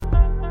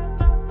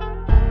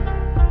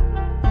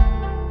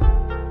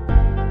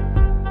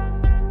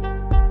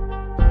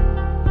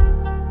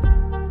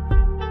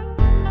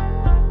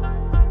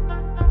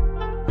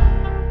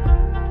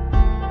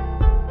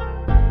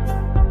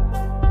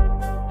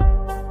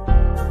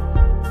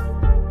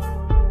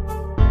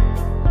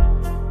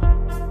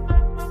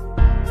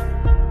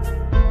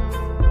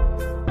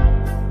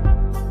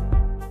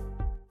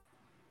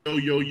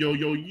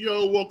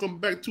Yo. Welcome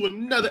back to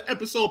another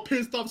episode of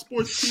Pissed Off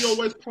Sports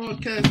P.O.S.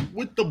 podcast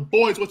with the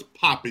boys. What's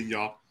popping,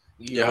 y'all?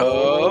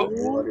 Yo.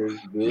 What is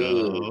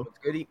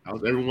good?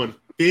 How's everyone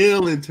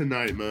feeling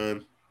tonight,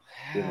 man?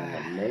 Feeling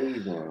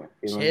amazing.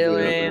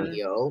 Chilling.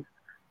 Yo.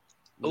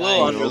 A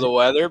little under the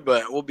weather,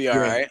 but we'll be all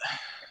right.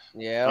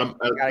 Yeah. I'm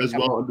as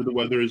well under the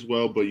weather as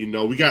well, but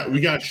we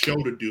got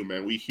show to do,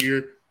 man. We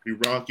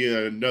rocking,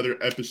 and another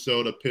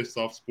episode of Pissed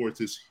Off Sports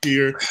is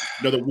here.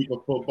 Another week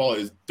of football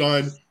is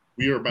done.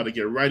 We are about to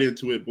get right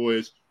into it,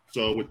 boys.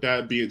 So with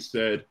that being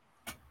said,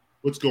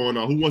 what's going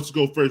on? Who wants to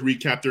go first?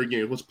 Recap their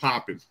game. What's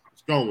popping?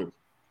 What's going?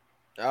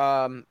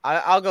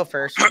 I'll go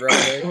first.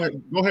 Real quick.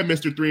 Go ahead,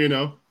 Mr.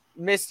 3-0.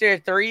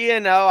 Mr.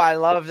 3-0. I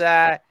love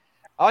that.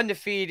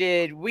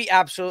 Undefeated. We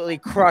absolutely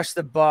crushed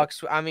the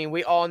Bucks. I mean,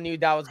 we all knew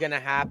that was going to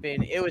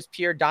happen. It was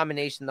pure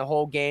domination the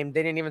whole game.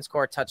 They didn't even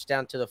score a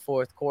touchdown to the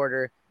fourth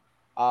quarter.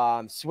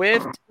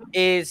 Swift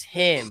is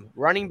him.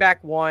 Running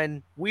back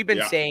one. We've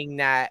been saying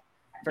that.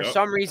 For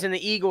some reason,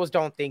 the Eagles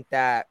don't think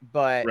that,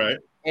 but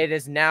it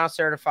is now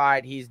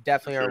certified. He's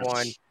definitely our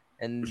one,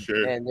 and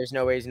there's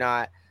no way he's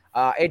not.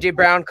 A.J.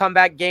 Brown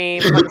comeback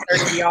game,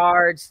 130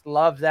 yards.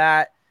 Love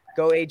that.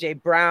 Go A.J.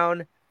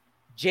 Brown.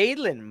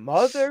 Jalen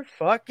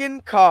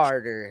motherfucking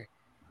Carter.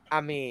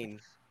 I mean,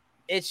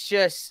 it's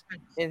just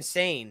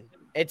insane.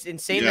 It's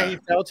insane that he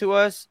fell to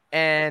us,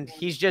 and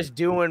he's just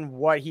doing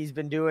what he's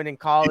been doing in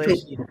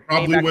college. He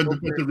probably went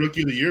defensive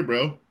rookie of the year,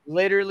 bro.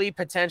 Literally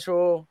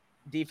potential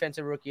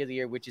defensive rookie of the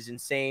year, which is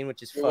insane,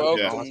 which is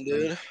fucking awesome,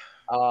 dude.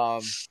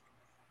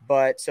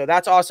 But so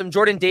that's awesome.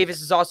 Jordan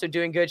Davis is also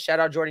doing good.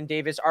 Shout out Jordan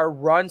Davis. Our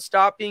run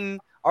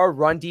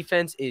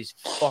defense is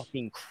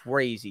fucking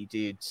crazy,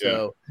 dude.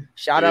 So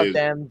shout out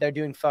them. They're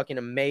doing fucking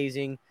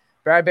amazing.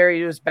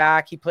 Bradbury was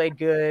back. He played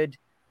good.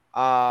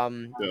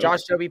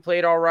 Josh Joby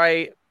played all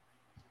right.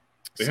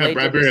 They had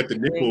Bradbury at the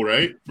nickel,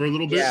 right? For a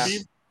little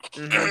bit.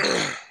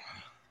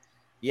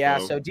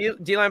 So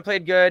D-line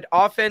played good.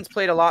 Offense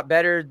played a lot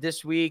better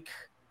this week.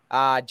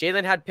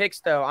 Jalen had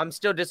picks, though. I'm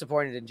still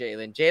disappointed in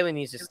Jalen. Jalen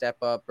needs to step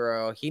up,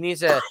 bro.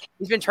 He's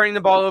been turning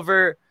the ball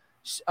over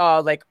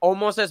like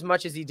almost as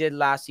much as he did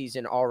last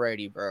season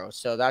already, bro.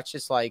 So that's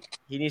just like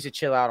he needs to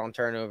chill out on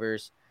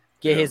turnovers,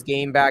 get his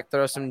game back,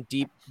 throw some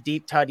deep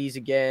tutties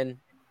again.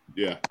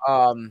 Yeah.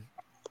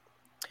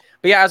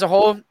 But yeah, as a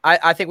whole,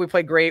 I think we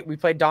played great. We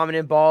played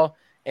dominant ball,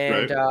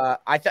 and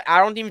I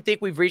don't even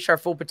think we've reached our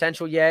full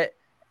potential yet.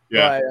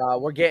 Yeah.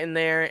 But we're getting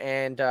there,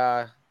 and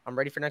I'm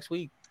ready for next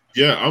week.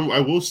 Yeah, I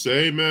will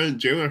say, man,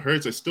 Jalen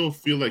Hurts, I still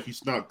feel like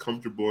he's not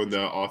comfortable in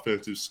that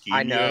offensive scheme.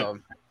 I know.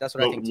 Yet. That's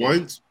what I think,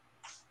 too.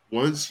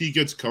 Once he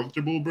gets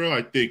comfortable, bro,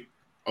 I think,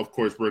 of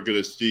course, we're going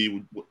to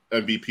see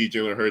MVP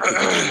Jalen Hurts and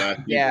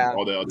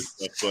all that other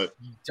stuff. But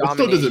it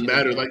still doesn't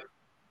matter. Like,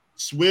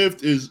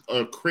 Swift is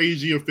a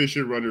crazy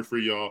efficient runner for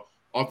y'all.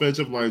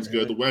 Offensive line's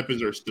good. The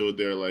weapons are still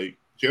there. Like,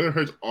 Jalen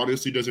Hurts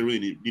honestly doesn't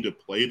really need to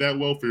play that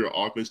well for your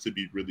offense to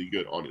be really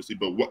good, honestly.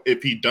 But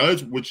if he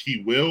does, which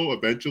he will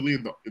eventually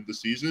in the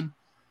season,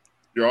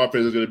 your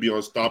offense is going to be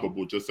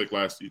unstoppable, just like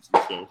last season.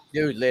 So,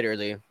 dude,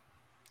 literally.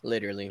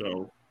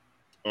 So,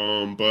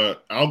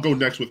 but I'll go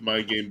next with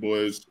my game,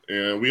 boys.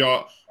 And we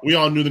all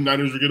knew the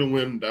Niners were going to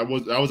win. That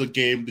was a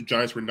game the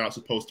Giants were not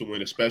supposed to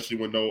win, especially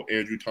when no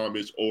Andrew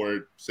Thomas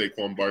or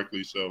Saquon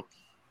Barkley. So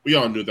we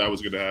all knew that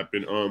was going to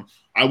happen.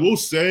 I will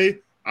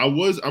say. I'm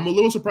a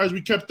little surprised we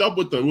kept up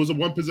with them. It was a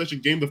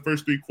one-possession game the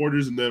first three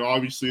quarters, and then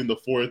obviously in the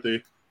fourth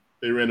they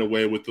ran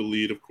away with the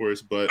lead, of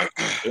course. But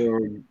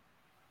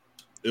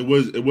it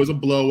was a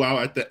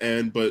blowout at the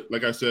end. But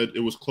like I said,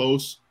 it was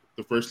close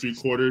the first three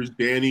quarters.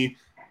 Danny,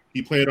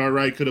 he played all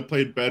right. Could have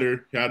played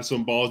better. He had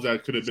some balls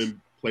that could have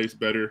been placed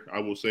better, I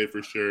will say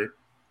for sure.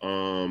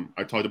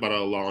 I talked about it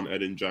a lot on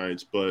Ed and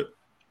Giants. But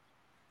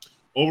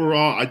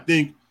overall, I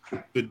think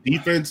the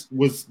defense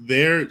was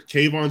there.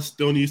 Kayvon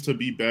still needs to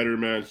be better,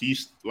 man.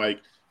 He's like,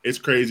 it's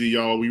crazy,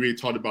 y'all. We already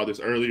talked about this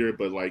earlier,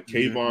 but like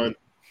Kayvon,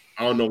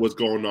 I don't know what's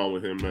going on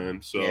with him,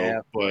 man.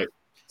 So, but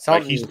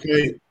like he's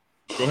playing.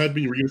 Go ahead,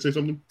 Ben. You were gonna say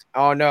something?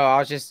 Oh no, I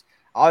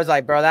was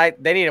like, bro,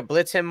 they need to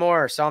blitz him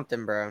more or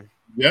something, bro.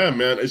 Yeah,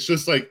 man. It's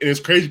just like, and it's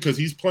crazy because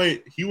he's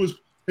playing.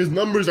 His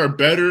numbers are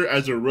better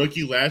as a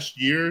rookie last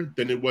year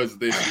than it was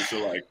this year.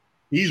 So like,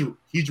 he's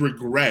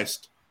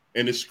regressed,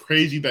 and it's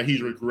crazy that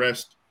he's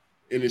regressed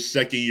in his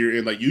second year.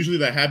 And like usually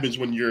that happens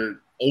when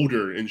you're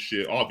older and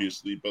shit,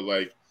 obviously. But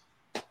like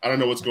I don't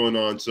know what's going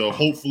on. So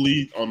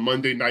hopefully on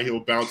Monday night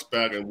he'll bounce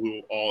back and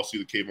we'll all see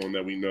the Kayvon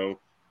that we know.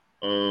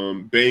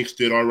 Banks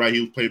did all right.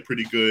 He played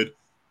pretty good.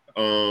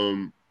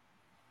 So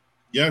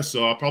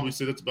I'll probably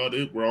say that's about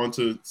it. We're on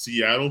to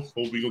Seattle.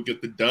 Hope we go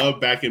get the dub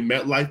back in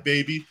MetLife,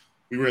 baby.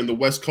 We were in the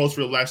West Coast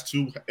for the last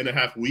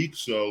 2.5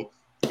 weeks. So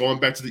going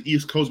back to the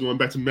East Coast, going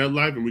back to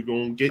MetLife, and we're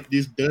going to get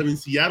this dub in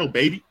Seattle,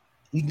 baby.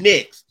 Who's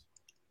next?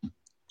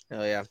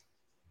 Hell yeah.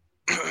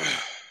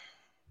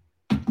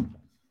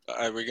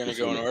 Are we going to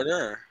go in order?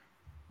 Or?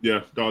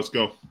 Yeah, let's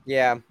go.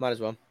 Yeah, might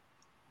as well.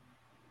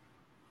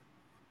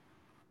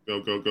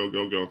 Go.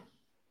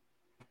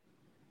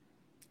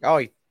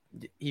 Oh,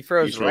 he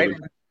froze right.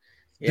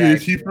 Yeah.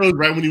 Dude, he froze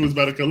right when he was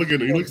about to come. Look at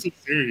him. He looks so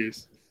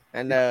serious.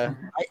 And oh,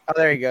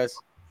 there he goes.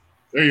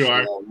 There you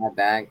are. Yeah, my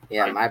bad.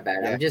 Yeah, my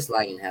bad. Yeah. I'm just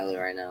lagging hella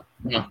right now.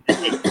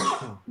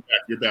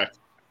 You're back.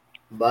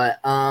 But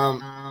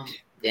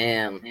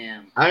damn.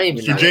 I don't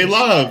even Mr. know. J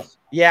Love.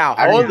 Yeah,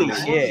 I don't holy even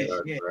know where to shit.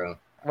 start, bro.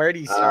 Where do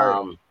you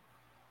start?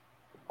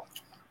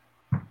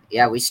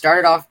 Yeah, we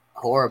started off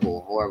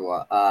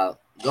horrible.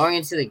 Going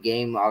into the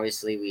game,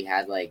 obviously we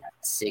had like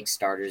 6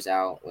 starters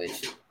out,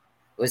 which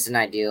wasn't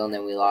ideal, and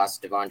then we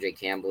lost Devondre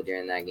Campbell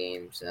during that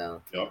game,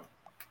 so Yep.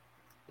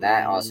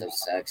 that also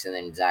sucks. And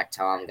then Zach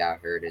Tom got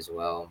hurt as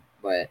well,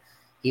 but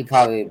he's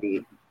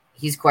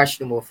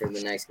questionable for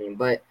the next game.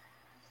 But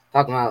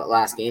talking about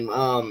last game,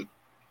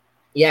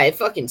 yeah, it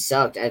fucking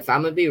sucked. If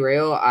I'm gonna be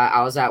real,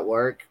 I was at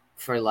work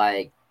for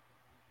like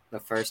the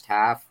first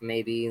half,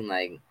 maybe, and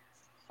like,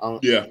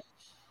 Yeah.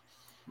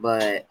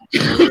 but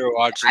We were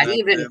watching.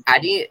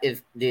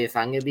 if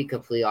I'm gonna be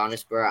completely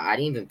honest, bro, I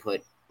didn't even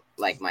put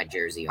like my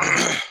jersey on.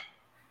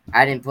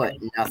 I didn't put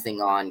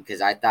nothing on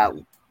because I thought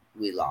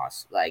we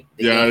lost. Like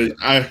the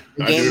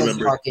game was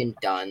remember. fucking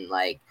done.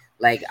 Like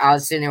I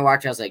was sitting there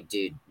watching. I was like,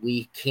 dude,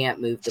 we can't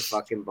move the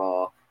fucking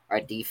ball. Our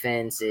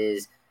defense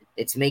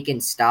it's making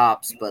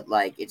stops, but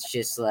like it's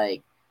just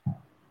like,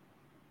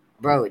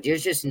 bro,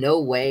 there's just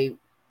no way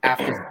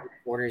after 3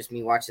 quarters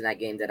me watching that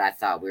game that I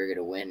thought we were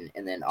gonna win,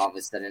 and then all of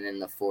a sudden in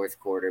the 4th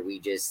quarter we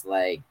just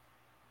like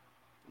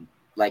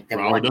the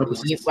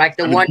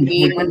one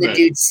game when the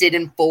dude's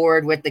sitting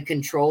forward with the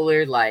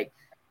controller, like,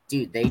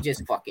 dude, they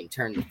just fucking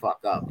turned the fuck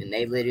up, and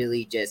they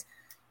literally just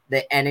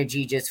the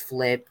energy just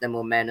flipped, the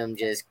momentum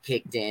just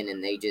kicked in,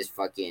 and they just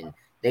fucking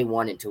they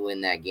wanted to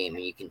win that game,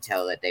 and you can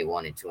tell that they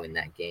wanted to win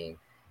that game.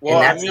 Well,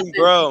 I mean,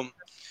 bro,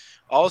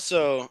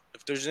 also,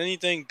 if there's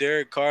anything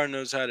Derek Carr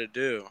knows how to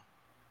do,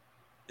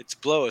 it's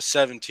blow a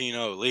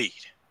 17-0 lead.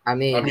 I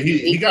mean,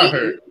 he got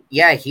hurt.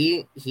 Yeah,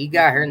 he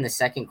got hurt in the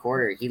 2nd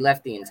quarter. He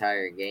left the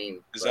entire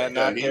game. Is that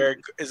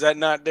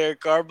not Derek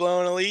Carr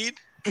blowing a lead?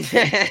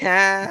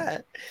 Yeah,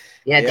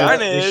 dude,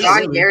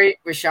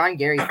 Rashawn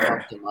Gary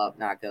fucked him up,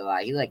 not gonna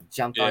lie. He like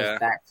jumped on his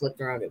back,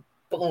 flipped around, and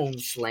boom,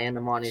 slammed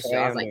him on his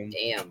jaw. I was like,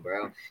 damn,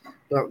 bro.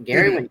 But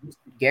Gary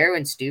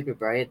went stupid,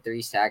 bro. He had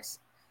 3 sacks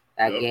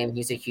that game.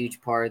 He's a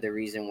huge part of the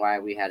reason why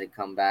we had to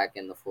come back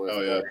in the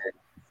 4th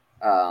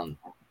quarter.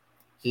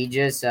 He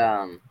just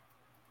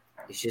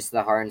it's just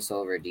the heart and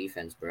soul of our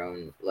defense, bro,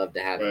 and love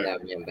to have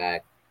him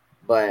back.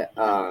 But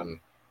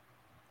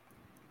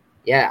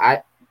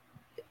yeah,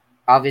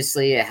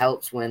 obviously it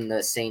helps when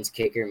the Saints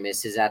kicker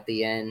misses at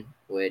the end,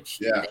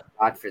 which thank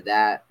God for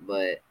that.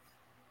 But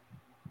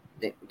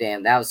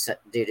damn, that was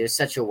it was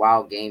such a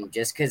wild game.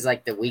 Just because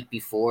like the week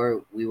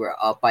before we were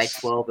up by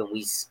 12 and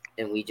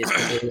we just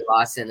completely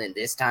lost, and then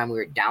this time we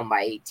were down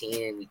by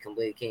 18 and we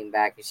completely came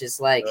back. It's just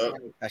like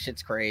that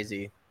shit's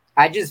crazy.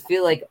 I just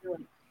feel like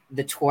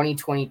the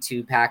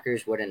 2022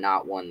 Packers would have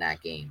not won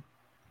that game.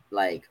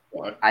 Like,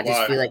 I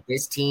just feel like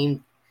this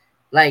team,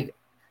 like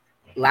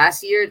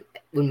last year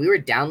when we were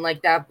down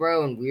like that,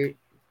 bro, and we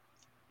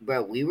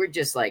were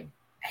just like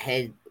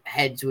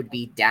heads would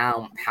be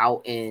down,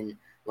 pouting.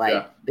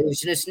 Like there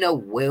was just no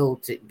will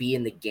to be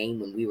in the game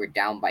when we were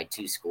down by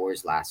 2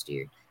 scores last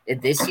year.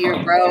 And this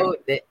year, bro,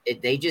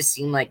 they just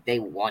seem like they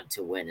want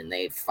to win and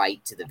they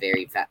fight to the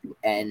very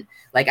end.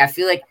 Like I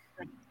feel like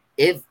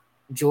if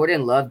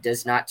Jordan Love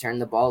does not turn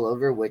the ball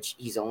over, which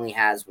he's only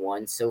has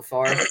 1 so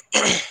far,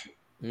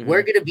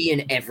 we're going to be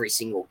in every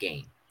single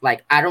game.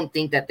 Like, I don't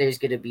think that there's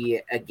going to be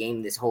a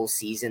game this whole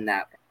season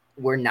that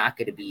we're not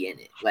going to be in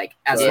it. Like,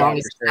 as long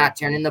as it's not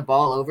turning the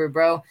ball over,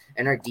 bro,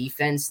 and our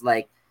defense,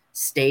 like,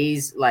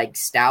 stays, like,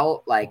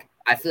 stout, like,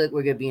 I feel like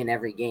we're going to be in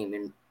every game.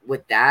 And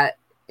with that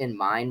in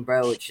mind,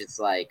 bro, it's just,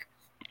 like,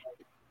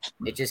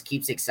 it just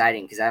keeps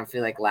exciting because I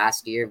feel like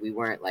last year we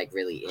weren't, like,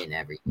 really in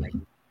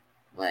everything.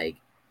 Like,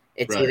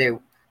 it's either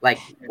like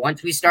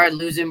once we started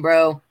losing,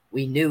 bro,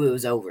 we knew it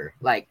was over.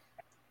 Like,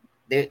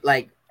 it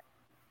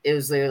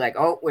was literally like,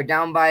 oh, we're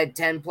down by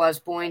 10 plus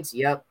points.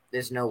 Yep,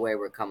 there's no way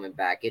we're coming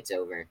back. It's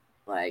over.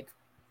 Like,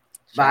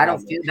 but I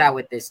don't feel that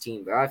with this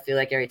team, bro. I feel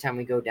like every time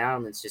we go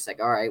down, it's just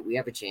like, all right, we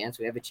have a chance.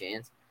 We have a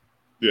chance.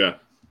 Yeah,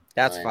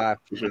 that's 5.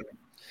 Sure.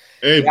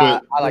 Hey,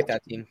 but I like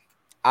that team.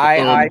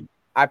 I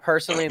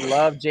personally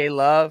love Jay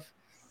Love.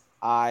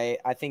 I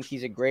think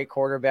he's a great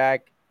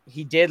quarterback.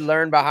 He did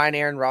learn behind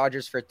Aaron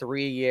Rodgers for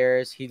 3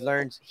 years. He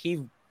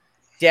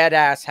dead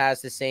ass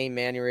has the same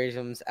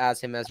mannerisms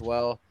as him as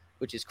well,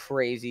 which is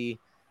crazy.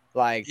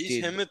 Like,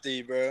 he's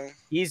Timothy, bro.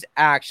 He's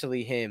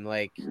actually him.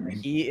 Like,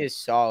 he is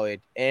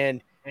solid,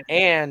 and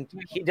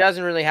he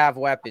doesn't really have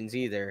weapons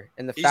either.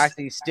 And the fact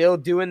that he's still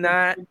doing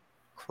that,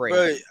 crazy.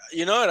 Bro,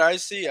 you know what I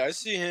see? I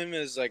see him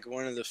as like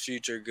one of the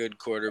future good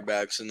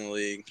quarterbacks in the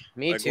league.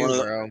 Me like too,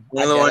 bro.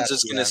 One of the ones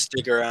that's gonna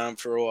stick around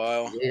for a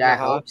while. Dude, I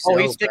hope so,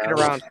 he's sticking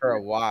around for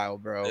a while,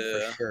 bro,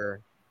 for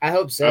sure. I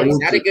hope so.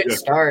 He's had a good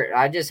start.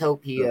 I just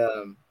hope he's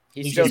still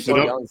just so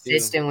young,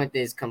 consistent with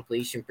his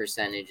completion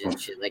percentage and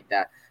shit like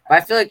that. But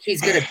I feel like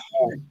he's gonna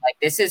like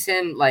this is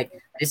him. Like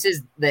This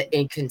is the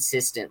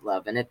inconsistent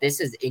love, and if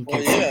this is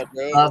inconsistent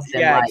love,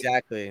 then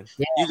exactly.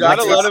 Yeah, you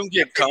gotta let him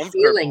get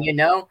comfortable. Feeling,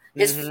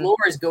 his floor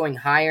is going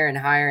higher and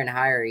higher and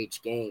higher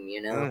each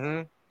game.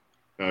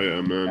 Mm-hmm. Oh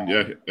yeah, man.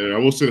 Yeah, and I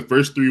will say the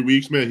first 3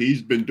 weeks, man,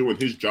 he's been doing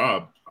his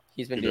job.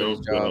 He's been doing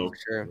his job for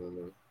sure.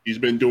 He's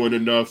been doing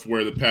enough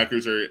where the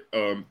Packers are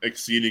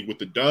exceeding with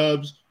the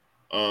dubs,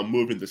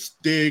 moving the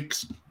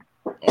sticks,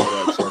 all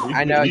that stuff.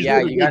 I know. He's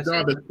doing a good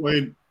job at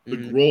playing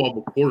the role of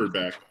a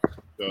quarterback.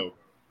 So,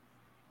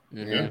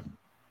 yeah.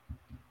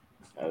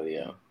 Oh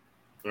yeah.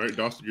 All right,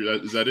 Dawson,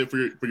 is that it for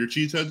your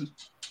cheeseheads?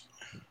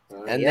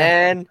 And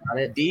then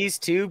these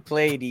two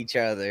played each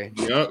other.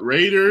 Yeah,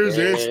 Raiders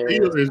and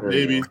Steelers,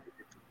 baby.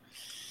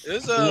 Who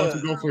wants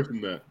to go first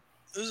in that?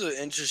 It was an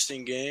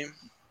interesting game.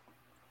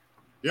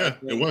 Yeah,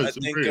 it was.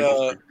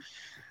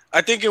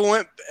 I think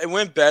it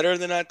went better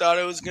than I thought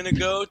it was gonna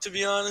go, to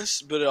be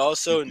honest. But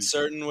also in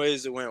certain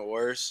ways it went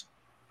worse.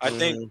 I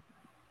think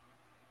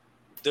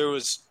there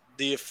was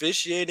the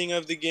officiating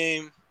of the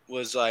game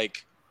was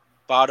like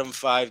bottom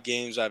 5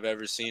 games I've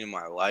ever seen in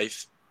my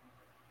life.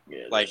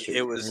 Yeah, like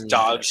it was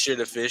dog shit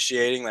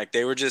officiating. Like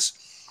they were just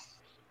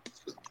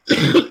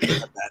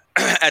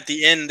at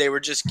the end they were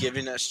just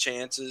giving us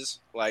chances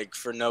like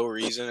for no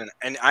reason.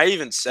 And I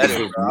even said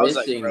it, bro. I was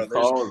like,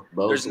 bro,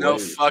 there's no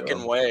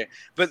fucking way.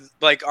 But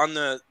like on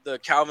the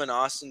Calvin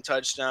Austin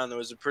touchdown, there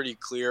was a pretty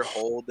clear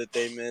hold that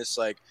they missed.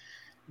 Like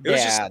it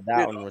was just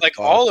that one was like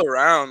fun. all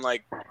around,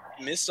 like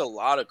missed a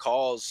lot of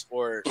calls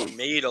or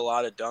made a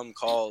lot of dumb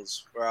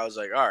calls where I was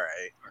like, all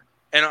right.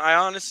 And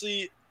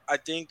I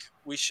think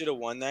we should have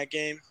won that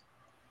game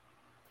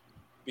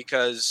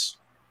because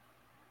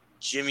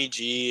Jimmy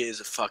G is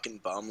a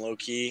fucking bum low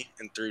key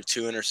and threw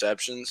 2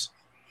 interceptions.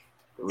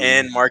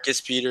 And Marcus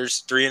Peters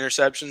 3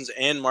 interceptions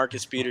and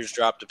Marcus Peters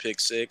dropped a pick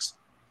 6.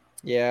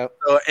 Yeah.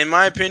 So in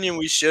my opinion,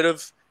 we should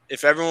have,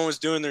 if everyone was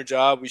doing their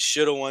job, we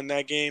should have won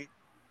that game.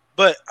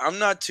 But I'm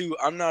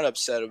not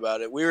upset about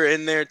it. We were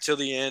in there till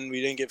the end.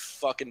 We didn't get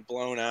fucking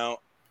blown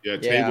out. Yeah,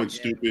 Tay went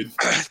stupid.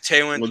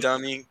 Tay went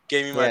dummy.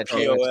 Gave me my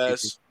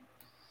POS.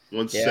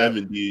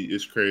 170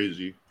 is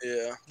crazy.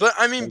 Yeah, but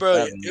I mean,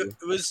 bro,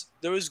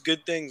 there was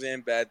good things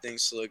and bad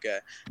things to look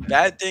at.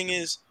 Bad thing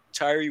is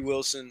Tyree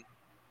Wilson.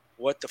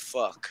 What the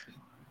fuck?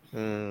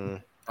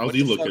 How's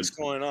he looking? What's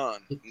going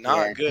on?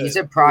 Not good. He's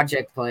a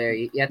project player.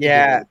 You have to give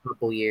him a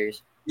couple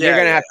years. You're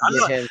gonna have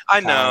to get him. I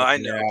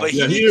know. But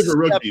he is a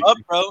rookie. Step up,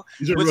 bro.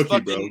 He's a rookie,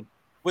 bro.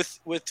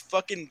 With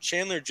fucking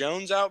Chandler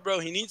Jones out, bro,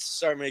 he needs to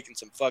start making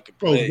some fucking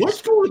plays. Bro,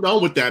 what's going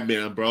on with that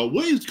man, bro?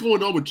 What is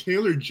going on with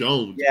Chandler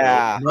Jones?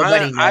 Yeah,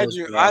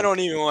 I don't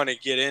even want to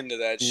get into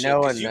that shit.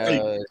 No one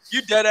knows.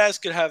 You dead ass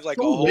could have like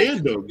a whole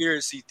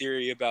conspiracy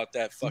theory about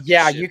that fucking.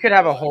 Yeah, shit, you could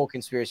have a whole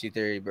conspiracy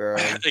theory, bro.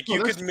 Like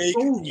you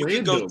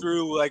could go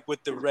through like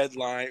with the red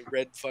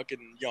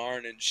fucking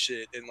yarn and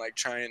shit, and like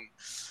try and.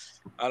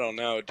 I don't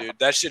know, dude.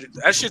 That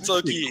shit's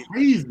low key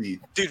crazy.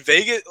 Dude,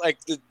 Vegas,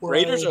 like the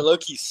Raiders are low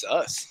key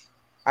sus.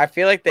 I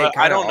feel like they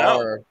I don't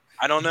know. are.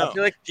 I don't know. I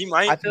feel like he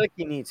might. I feel like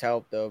he needs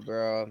help though,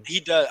 bro.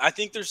 He does. I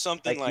think there's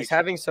something like he's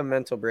having some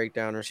mental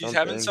breakdown or something. He's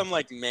having some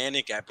like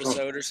manic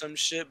episode or some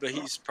shit, but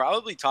he's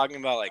probably talking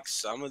about like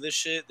some of the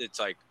shit that's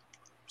like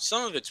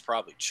some of it's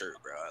probably true,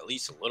 bro. At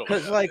least a little bit.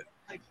 Because like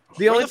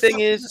the only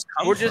thing is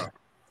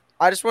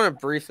I just want to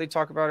briefly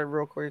talk about it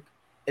real quick.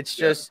 It's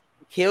just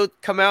he'll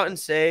come out and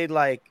say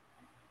like,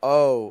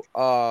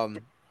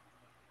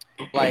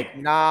 like,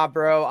 nah,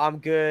 bro, I'm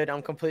good.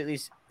 I'm completely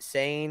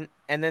sane.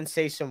 And then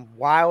say some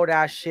wild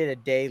ass shit a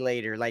day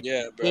later. Like,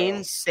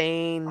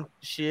 insane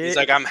shit. He's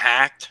like, I'm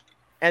hacked.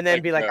 And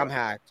then be like, I'm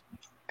hacked.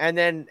 And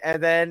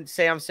then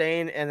say I'm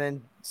sane. And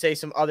then say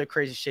some other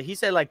crazy shit. He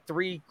said like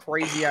 3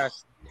 crazy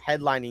ass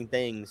headlining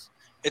things.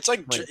 It's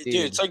like, dude,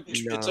 it's like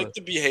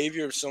the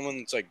behavior of someone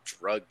that's like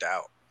drugged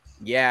out.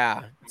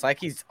 Yeah. It's like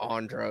he's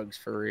on drugs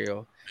for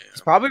real. Yeah.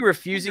 He's probably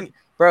refusing.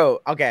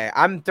 Bro, okay,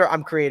 I'm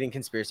creating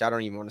conspiracy. I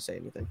don't even want to say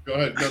anything. Go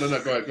ahead. No,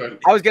 go ahead.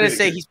 I was gonna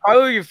say he's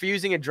probably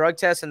refusing a drug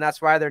test, and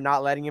that's why they're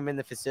not letting him in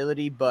the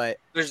facility. But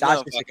there's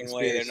no fucking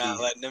way they're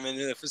not letting him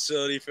into the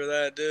facility for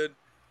that, dude.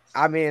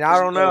 I mean, I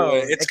don't know.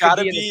 It's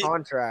gotta be in the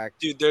contract,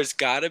 dude. There's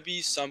gotta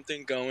be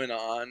something going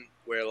on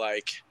where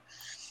like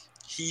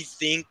he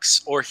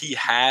thinks or he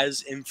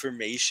has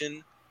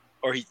information,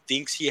 or he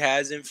thinks he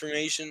has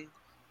information,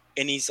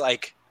 and he's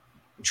like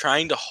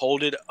trying to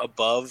hold it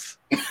above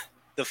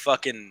the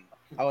fucking.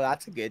 Oh,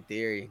 that's a good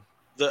theory.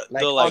 The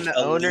on the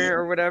owner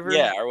or whatever?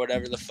 Yeah, or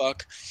whatever the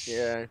fuck.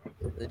 Yeah,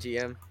 the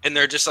GM. And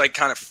they're just like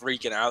kind of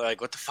freaking out.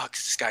 Like, what the fuck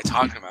is this guy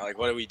talking about? Like,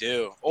 what do we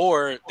do?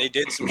 Or they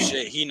did some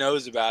shit. He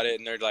knows about it.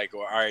 And they're like,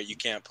 well, all right, you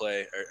can't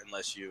play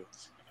unless you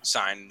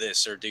sign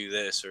this or do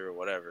this or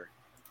whatever.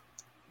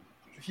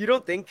 You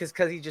don't think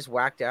because he just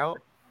whacked out?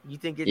 You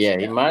think it's... Yeah,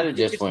 he might have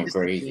just went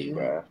crazy,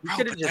 bro.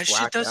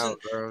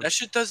 That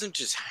shit doesn't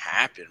just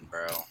happen,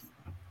 bro.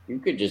 You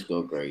could just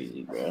go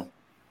crazy, bro.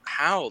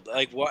 How?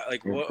 Like what?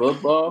 Like in what?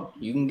 Football,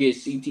 you can get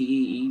CTE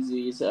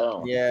easy as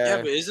hell. Yeah,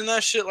 but isn't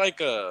that shit like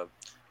a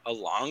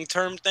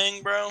long-term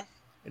thing, bro?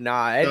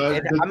 Nah,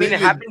 it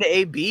happened to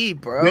AB,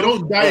 bro. They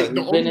don't die. He's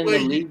been in the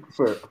league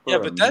for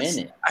but a that's.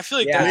 minute. I feel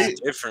like that's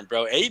different,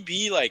 bro.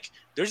 AB, like,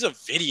 there's a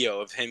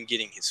video of him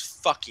getting his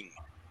fucking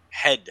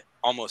head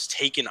almost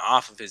taken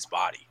off of his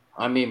body.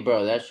 I mean,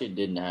 bro, that shit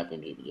didn't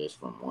happen just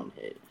from one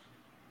hit.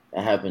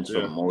 That happens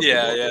from multiple.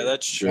 Yeah,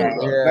 that's true. Yeah,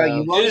 bro,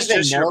 you won't it's even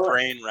just know. your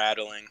brain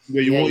rattling.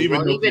 Yeah, you won't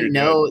even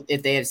know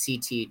if they have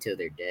CT till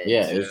they're dead.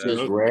 Yeah, it's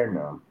just rare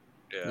now.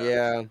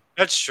 Yeah,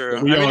 that's true.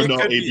 We all know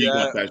could AB be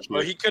got that shit.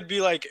 Or he could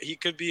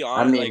be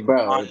on. I mean,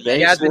 bro, on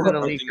he has been in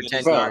the league for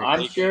 10 bro, years.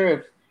 I'm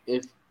sure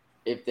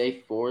if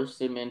they force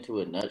him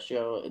into a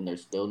nutshell and they're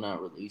still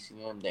not releasing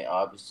him, they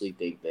obviously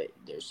think that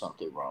there's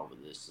something wrong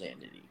with his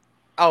sanity.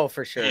 Oh,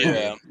 for sure.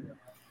 Yeah.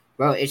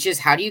 Bro, it's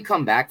just how do you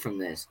come back from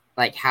this?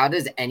 Like, how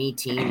does any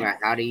team or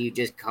how do you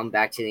just come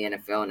back to the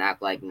NFL and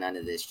act like none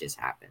of this just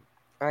happened?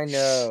 I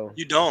know.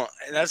 You don't,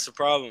 and that's the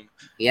problem.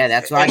 Yeah,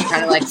 that's why it's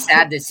kind of like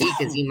sad to see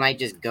because he might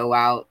just go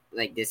out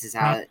like this is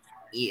how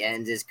he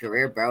ends his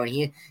career, bro.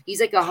 And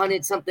he's like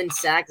 100-something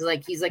sacks,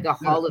 like he's like a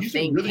Hall of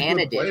Fame really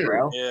candidate,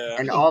 bro. Yeah.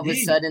 And all of a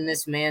sudden,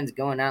 this man's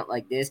going out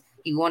like this.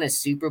 He won a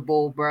Super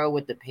Bowl, bro,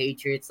 with the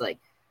Patriots. Like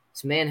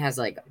this man has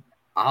like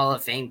Hall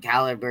of Fame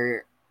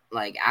caliber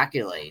like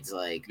accolades,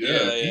 like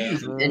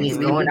and he's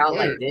going out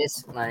like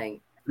this, like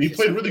he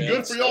played really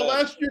good for y'all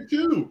last year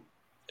too.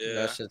 Yeah,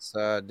 that shit's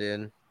sad,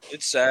 dude.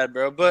 It's sad,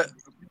 bro. But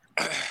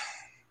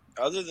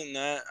other than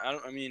that,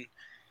 I mean,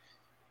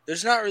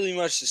 there's not really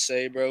much to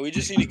say, bro. We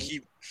just need to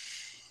keep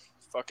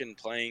fucking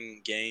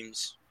playing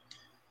games.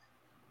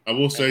 I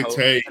will say,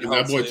 Tay,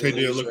 that boy Tay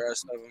didn't look.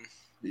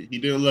 He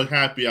didn't look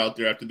happy out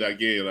there after that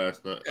game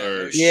last night.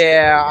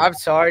 Yeah, I'm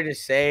sorry to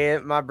say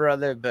it, my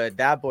brother, but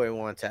that boy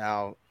wants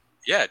out.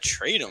 Yeah,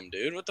 trade him,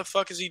 dude. What the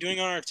fuck is he doing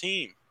on our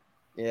team?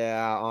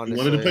 Yeah, honestly.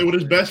 He wanted to play with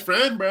his best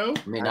friend, bro.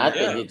 I mean, I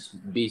think it's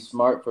be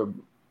smart for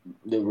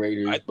the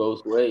Raiders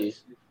both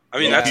ways. I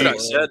mean, that's what I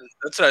said.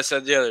 That's what I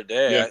said the other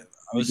day. Yeah,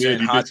 I was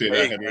saying hot take.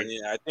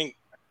 I think.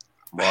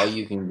 Well,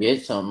 you can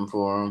get something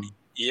for him.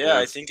 Yeah,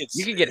 I think it's.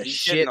 You can get a he's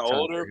shit getting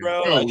older,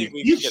 bro. Bro, I think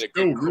we can get a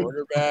good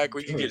quarterback.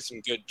 We can get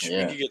some good. We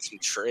can get some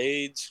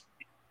trades.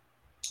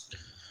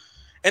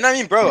 And I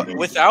mean, bro,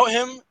 without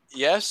him,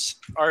 yes,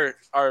 our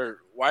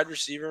wide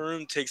receiver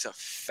room takes a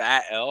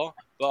fat L,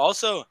 but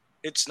also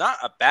it's not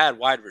a bad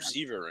wide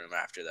receiver room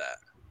after that.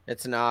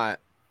 It's not.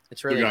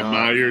 It's really we got not.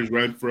 Myers,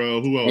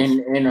 Renfro. Who else?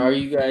 And are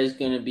you guys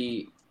gonna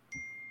be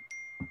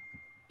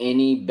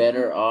any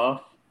better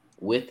off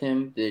with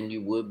him than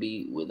you would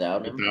be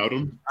without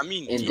him? I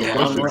mean,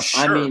 for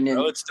sure,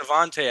 bro. It's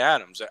Devontae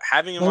Adams.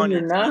 Having him on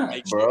your team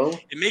makes bro.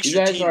 It makes you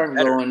your guys team aren't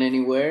better. going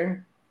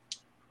anywhere.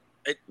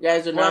 You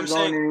guys are not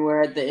going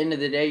anywhere. At the end of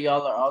the day,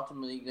 y'all are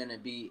ultimately going to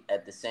be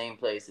at the same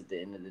place at the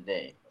end of the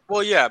day.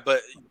 Well, yeah, but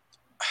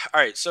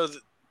all right. So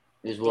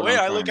the way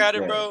I look at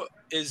it, bro,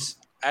 is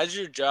as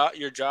your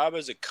job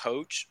as a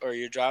coach or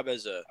your job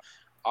as a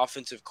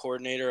offensive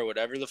coordinator or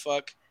whatever the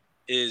fuck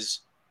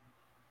is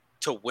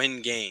to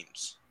win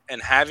games.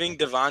 And having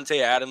Devontae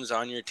Adams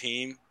on your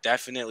team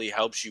definitely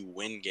helps you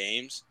win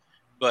games.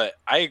 But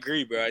I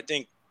agree, bro. I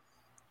think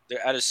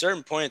at a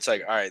certain point, it's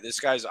like, all right, this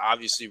guy's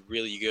obviously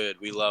really good.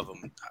 We love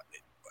him.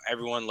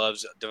 Everyone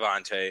loves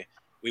Devontae.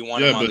 We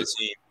want him on the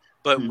team.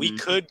 But we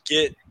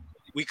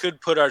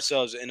could put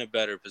ourselves in a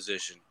better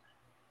position.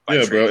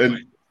 Yeah, bro.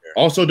 And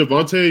also,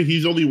 Devontae,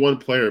 he's only one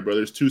player, bro.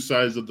 There's two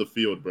sides of the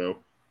field, bro.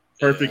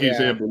 Perfect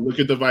example. Look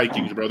at the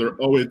Vikings, bro. They're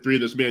 0-3.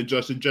 This man,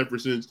 Justin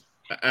Jefferson's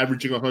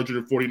averaging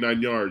 149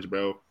 yards,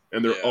 bro.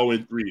 And they're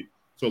 0-3.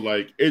 So,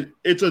 like,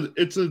 it's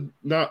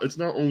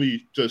not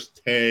only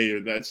just Tay,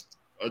 or that's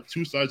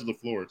two sides of the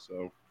floor.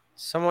 So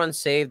someone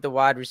saved the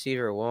wide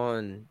receiver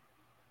one.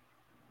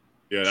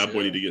 Yeah, that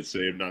boy need to get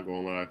saved. Not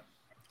gonna lie.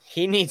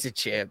 He needs a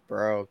chip,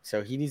 bro.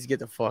 So he needs to get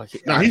the fuck.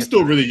 Nah, he's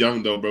still really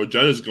young though, bro.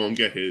 Judd is gonna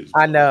get his.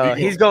 I know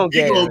he's gonna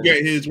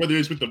get his, whether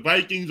it's with the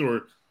Vikings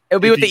or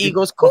it'll be with the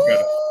Eagles. Cool.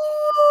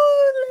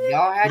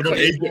 Y'all had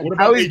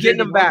how he's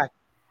getting him back.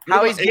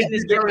 How he's getting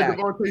his get back.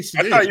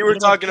 I thought you were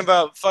talking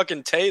about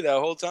fucking Tay that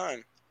whole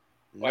time.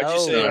 Why'd you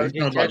say? He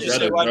don't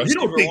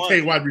think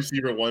Tay wide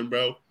receiver one,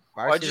 bro.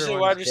 Why'd you say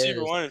wide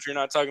receiver one if you're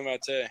not talking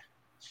about Tay?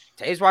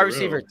 Tay's wide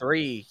receiver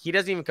 3. He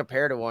doesn't even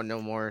compare to one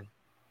no more.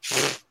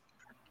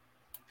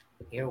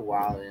 You're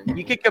wildin'.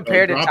 You could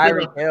compare to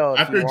Tyreek Hill.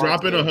 After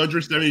dropping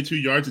 172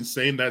 yards and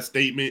saying that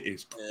statement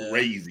is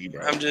crazy,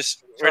 bro. We're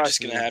just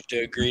gonna have to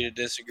agree to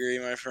disagree,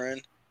 my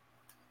friend.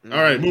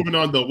 All right, moving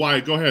on though. Why?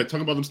 Go ahead.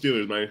 Talk about them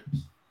Steelers, man.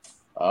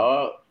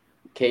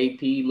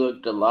 KP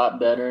looked a lot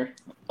better.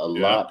 A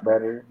lot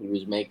better. He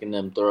was making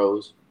them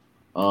throws.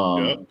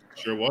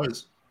 Sure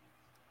was.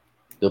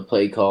 The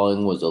play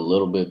calling was a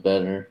little bit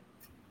better.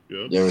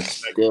 Yep. There was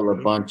still a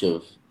bunch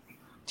of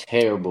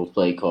terrible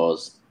play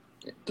calls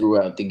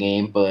throughout the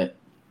game, but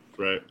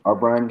our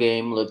run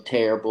game looked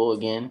terrible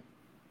again.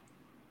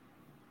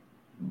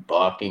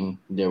 Blocking,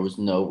 there was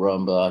no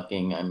run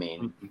blocking. I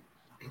mean,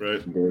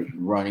 the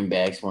running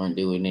backs weren't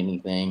doing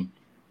anything.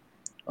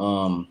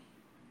 Calvin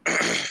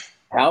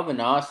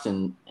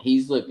Austin,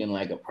 he's looking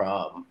like a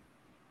problem.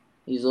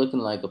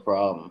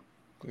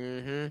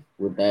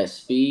 With that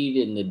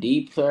speed and the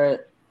deep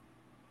threat,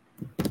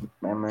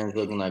 that man's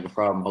looking like a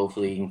problem.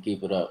 Hopefully, he can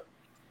keep it up.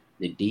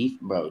 The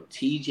deep, bro,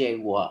 T.J.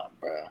 Watt,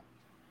 bro.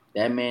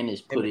 That man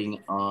is putting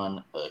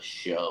on a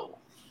show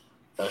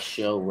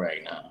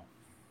right now.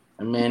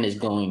 That man is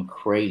going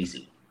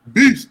crazy.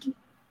 Beast.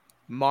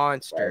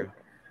 Monster.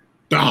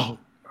 Right.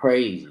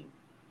 Crazy.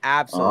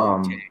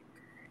 Absolutely.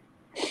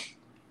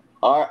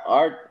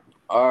 Our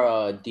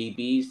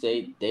DBs,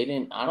 they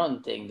didn't. I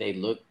don't think they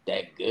looked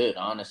that good,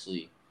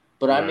 honestly.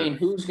 But I mean,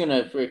 who's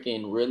gonna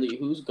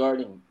who's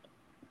guarding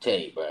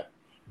Tay, bro?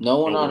 No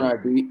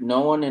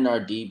one in our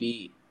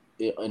DB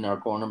in our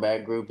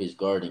cornerback group is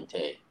guarding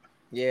Tay.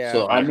 Yeah.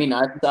 So I mean,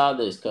 I saw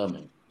this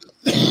coming.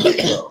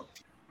 So,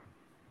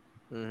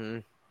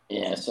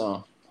 yeah.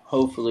 So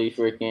hopefully,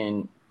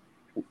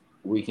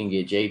 we can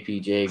get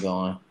JPJ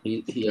going.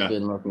 He's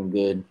been looking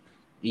good.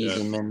 Ease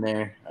him in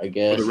there, I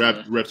guess. For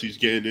the reps he's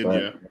getting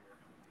in,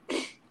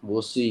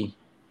 We'll see.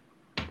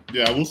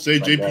 Yeah, I will say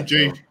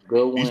JPJ.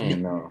 Good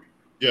win, though.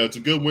 Yeah, it's a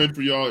good win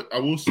for y'all. I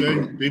will say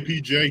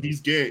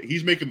JPJ,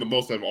 he's making the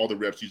most out of all the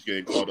reps he's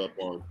getting caught up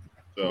on.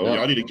 So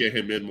y'all need to get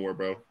him in more,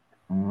 bro.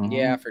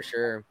 Yeah, for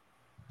sure.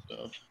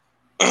 So,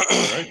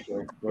 right,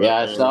 but,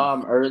 I saw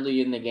him early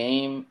in the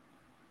game,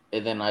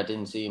 and then I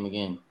didn't see him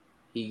again.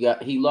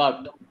 He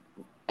locked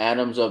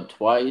Adams up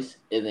twice,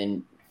 and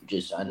then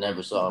I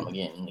never saw him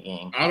again in the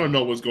game. I don't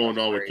know what's going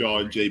on with y'all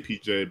and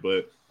JPJ,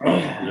 but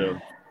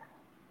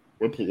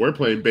we're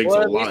playing Banks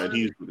a lot, and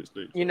he's doing this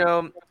thing.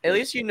 At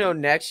least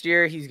next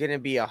year he's gonna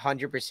be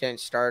 100%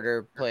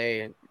 starter,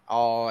 play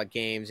all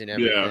games and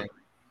everything.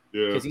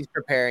 Yeah, because he's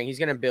preparing. He's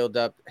gonna build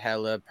up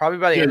hella. Probably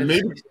by the end of the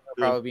season, he'll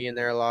probably be in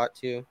there a lot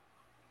too.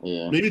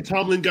 Yeah, maybe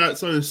Tomlin got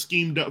something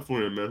schemed up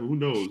for him, man. Who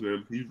knows,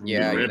 man? He's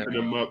ramping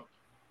him up.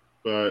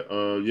 But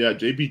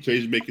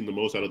JPJ's making the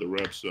most out of the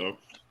reps. So,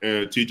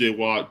 and T.J.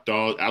 Watt,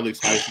 dog, Alex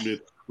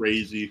Highsmith,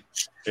 crazy,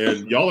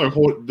 and y'all are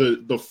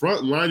the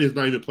front line is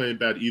not even playing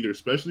bad either,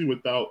 especially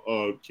without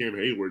Cam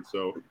Hayward.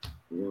 So,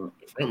 the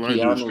front line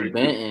Keanu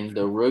Benton,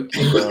 the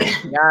rookie, bro.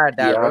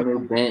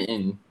 Keanu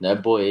Benton,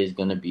 that boy is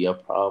gonna be a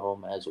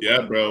problem as well.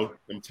 Yeah, bro.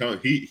 I'm telling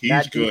you,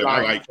 he's good.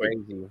 I like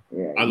him.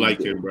 Yeah, I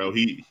like him, bro.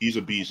 He's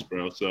a beast,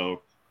 bro.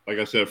 So, like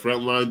I said,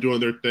 front line doing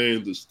their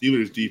thing. The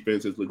Steelers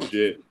defense is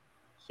legit.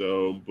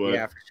 So, but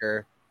yeah, for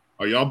sure.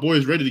 Are y'all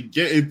boys ready to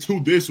get into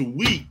this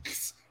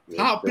week's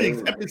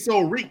topics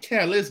episode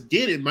recap? Let's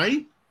get it,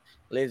 man.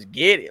 Let's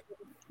get it.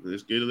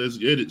 Let's get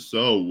it.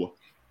 So,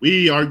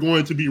 we are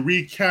going to be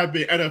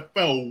recapping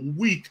NFL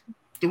Week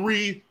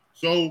 3.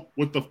 So,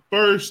 with the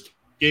first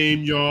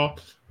game, y'all,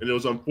 and it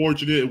was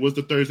unfortunate. It was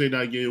the Thursday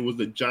night game. It was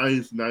the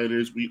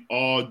Giants-Niners. We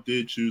all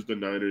did choose the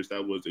Niners.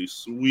 That was a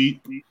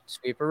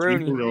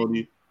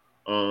sweep-a-rooney.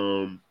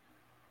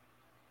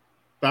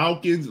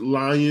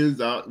 Falcons-Lions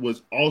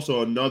was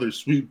also another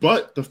sweep,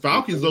 but the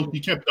Falcons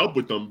low-key kept up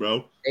with them,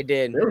 bro. They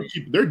did.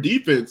 Their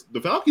defense, the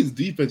Falcons'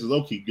 defense is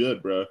low-key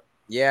good, bro.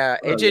 Yeah,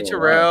 AJ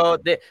Terrell,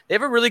 they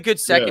have a really good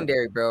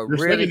secondary, bro. Their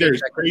really secondary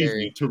is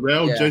crazy.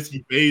 Terrell,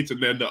 Jesse Bates,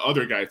 and then the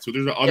other guy. So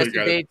there's another guy.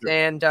 Jesse Bates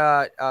and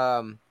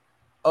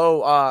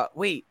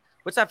wait,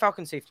 what's that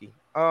Falcon safety?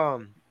 I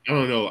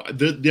don't know.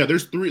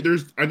 There's three.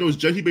 I know it's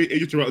Jesse Bates,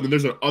 AJ Terrell, and then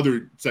there's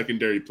another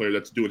secondary player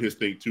that's doing his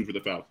thing too for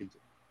the Falcons.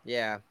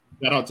 Yeah.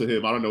 Shout out to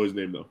him. I don't know his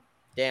name though.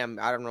 Damn,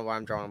 I don't know why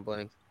I'm drawing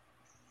blank.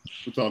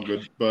 It's all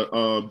good. But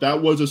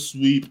that was a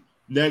sweep.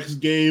 Next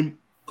game,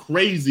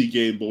 crazy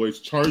game, boys.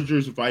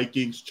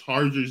 Chargers-Vikings.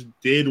 Chargers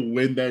did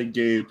win that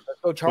game. Let's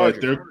go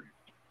Chargers. But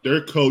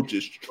their coach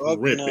is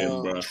tripping,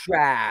 bro.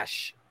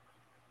 Trash.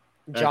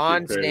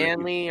 John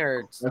Stanley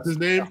or that's his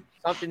name?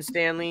 Something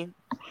Stanley.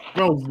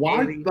 Bro,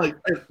 why? Like,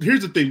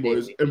 here's the thing,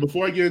 boys. And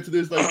before I get into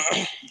this,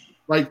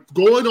 like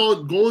going for it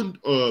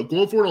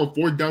on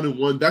 4th down and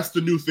 1, that's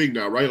the new thing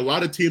now, right? A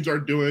lot of teams are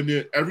doing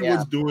it.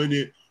 Everyone's doing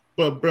it.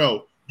 But,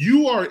 bro,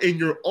 you are in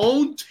your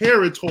own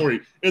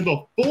territory in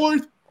the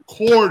 4th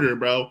quarter,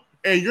 bro,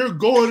 and you're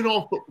going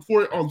on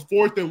for it on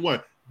 4th and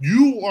 1.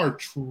 You are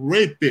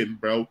tripping,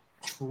 bro.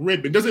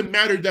 Tripping. Doesn't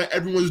matter that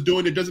everyone's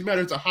doing it. Doesn't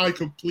matter it's a high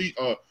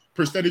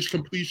percentage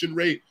completion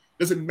rate.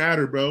 Doesn't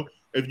matter, bro.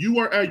 If you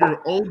are at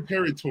your own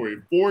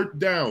territory, 4th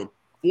down,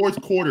 4th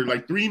quarter,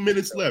 like 3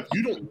 minutes left,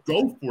 you don't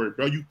go for it,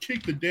 bro. You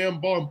kick the damn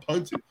ball and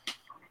punt it.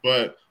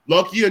 But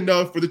lucky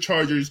enough for the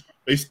Chargers,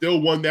 they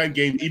still won that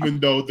game, even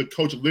though the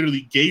coach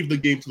literally gave the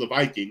game to the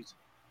Vikings.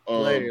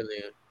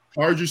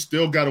 Chargers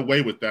still got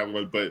away with that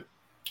one, but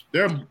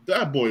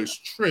that boy is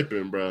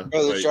tripping, bro.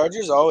 Bro, the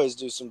Chargers always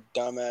do some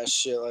dumbass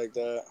shit like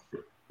that.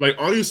 Like,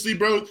 honestly,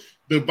 bro,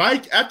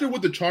 after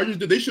what the Chargers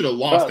did, they should have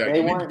lost that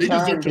game. They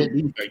deserve to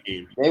lose that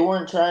game. They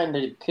weren't trying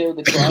to kill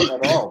the clock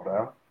at all,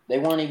 bro. They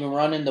weren't even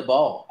running the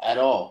ball at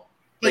all.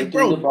 They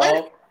threw the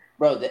ball.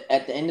 Bro,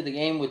 at the end of the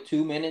game with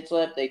 2 minutes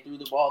left, they threw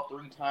the ball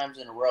 3 times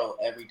in a row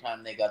every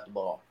time they got the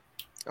ball.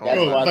 That's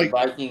why the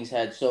Vikings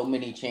had so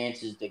many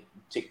chances to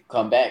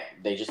come back.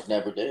 They just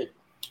never did.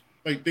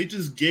 Like, the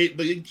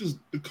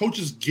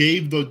coaches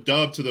gave the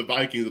dub to the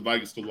Vikings. The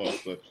Vikings still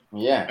lost. But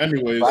yeah.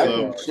 Anyways,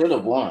 Vikings should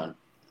have won.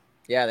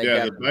 Yeah,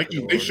 the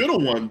Vikings, they should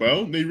have won,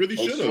 bro. They really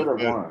should have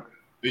won.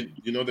 they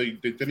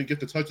didn't get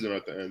the touchdown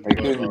at the end. They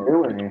couldn't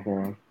do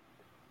anything.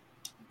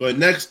 But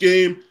next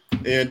game,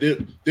 and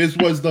this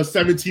was the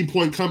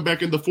 17-point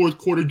comeback in the fourth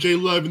quarter. J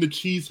Love and the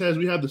Cheeseheads.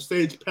 We have the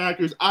Saints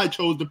Packers. I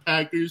chose the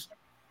Packers.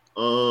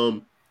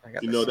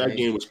 That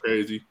game was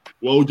crazy.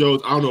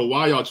 Wojo's, I don't know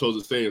why y'all chose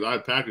the Saints.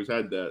 Packers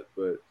had that,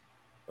 but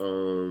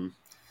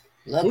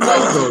Look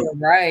like you were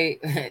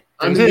right.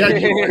 I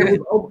mean,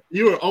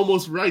 you were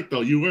almost right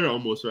though. You were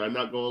almost right. I'm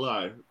not gonna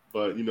lie,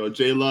 but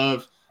J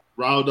Love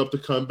riled up the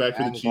comeback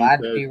for the Cheeseheads. I'm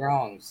glad to be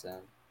wrong, so.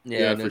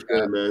 Yeah, for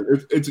sure, man.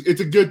 It's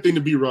a good thing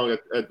to be wrong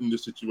in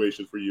this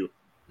situation for you.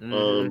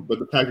 Mm-hmm. But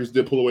the Packers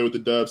did pull away with the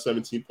dub,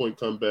 17-point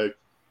comeback.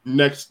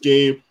 Next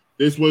game,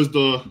 this was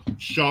the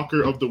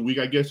shocker of the week,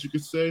 I guess you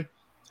could say.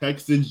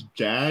 Texans,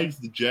 Jags,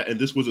 and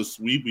this was a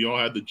sweep. We all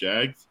had the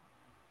Jags,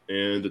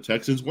 and the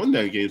Texans won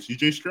that game.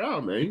 CJ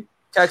Stroud, man.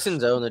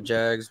 Texans own the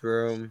Jags,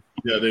 bro.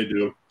 Yeah, they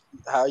do.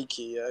 High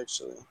key,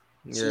 actually.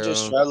 Yeah. CJ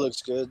Stroud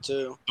looks good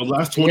too. The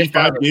last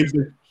 25 games,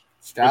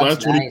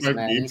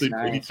 they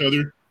played each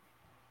other.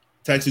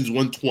 Texans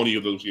won 20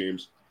 of those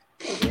games.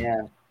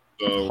 Yeah.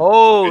 So,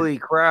 holy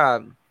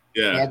crap.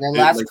 Yeah, their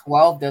last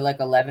 12, they're like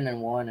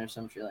 11-1 or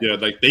something. Yeah,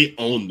 like they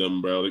owned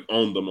them, bro. Like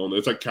owned them.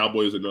 It's like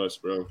Cowboys and us,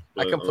 bro.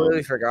 But, I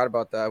completely forgot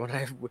about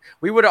that.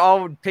 We would have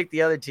all picked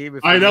the other team.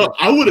 I know.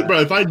 I would have,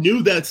 bro. If I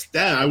knew that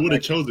stat, I would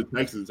have chose the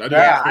Texans.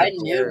 I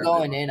knew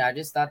going in. I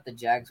just thought the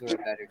Jags were a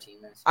better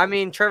team. I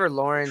mean, Trevor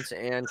Lawrence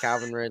and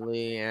Calvin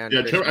Ridley and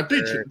I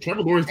think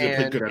Trevor Lawrence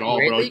didn't play good at all,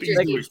 Ridley bro.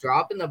 just keeps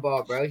dropping the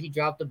ball, bro. He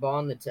dropped the ball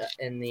in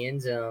the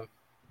end zone.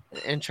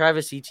 And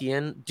Travis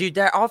Etienne, dude,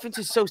 that offense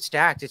is so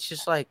stacked. It's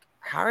just like,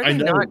 how are they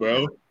not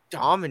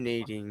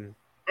dominating?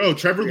 Bro,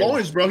 Trevor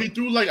Lawrence, bro, I think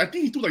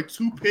he threw like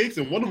 2 picks,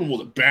 and one of them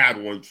was a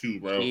bad one too,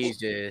 bro.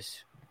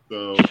 Jesus.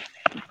 So,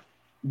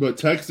 but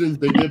Texans,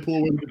 they did pull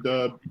away with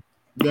the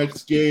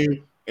next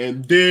game,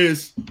 and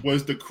this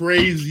was the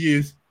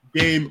craziest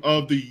game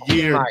of the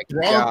year.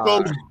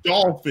 Broncos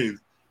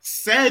Dolphins,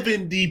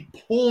 70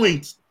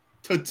 points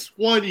to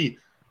 20.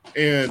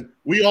 And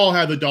we all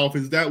had the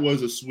Dolphins. That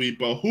was a sweep.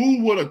 But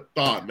who would have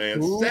thought, man?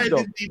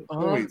 70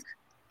 points.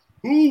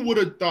 Who would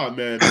have thought,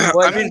 man?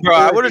 I mean, bro,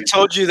 I would have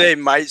told you they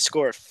might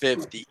score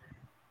 50.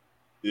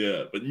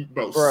 Yeah, but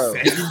bro.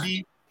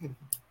 70?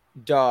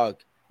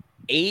 Dog.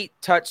 8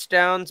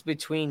 touchdowns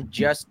between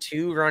just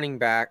 2 running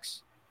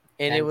backs.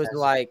 And it was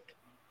like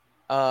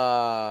it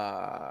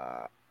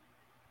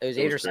was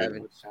 8 or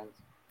 7.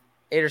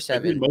 8 or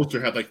 7. I think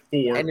Mostert had like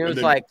 4. And it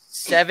was like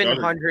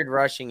 700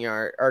 rushing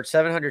yards or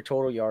 700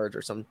 total yards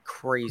or some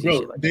crazy bro,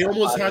 shit like they that.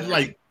 almost had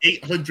like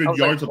 800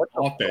 yards of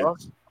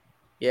offense.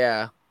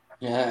 Yeah.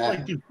 Yeah.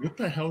 Like, dude, what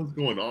the hell is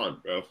going on,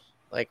 bro?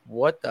 Like,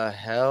 what the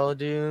hell,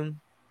 dude?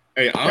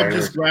 Hey, I'm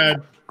just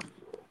glad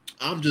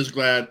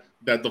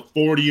that the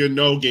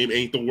 40-0 game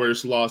ain't the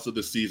worst loss of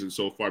the season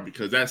so far,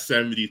 because that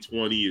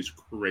 70-20 is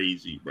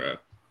crazy, bro.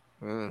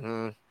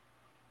 Mm-hmm.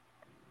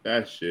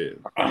 That shit.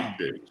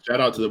 Shout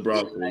out to the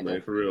Broncos,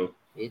 man, for real.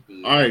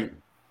 All right,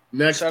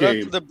 next game. Shout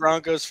out to the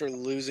Broncos for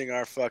losing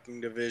our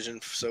fucking division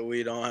so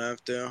we don't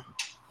have to.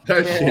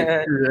 That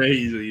shit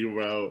crazy,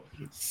 bro.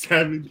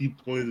 70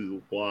 points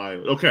is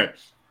wild. Okay,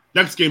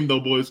 next game, though,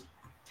 boys.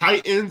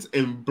 Titans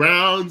and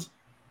Browns.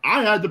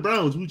 I had the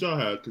Browns. Who y'all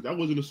had? Because that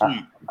wasn't a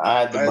sweep. I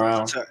had the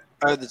Browns.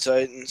 I had the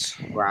Titans.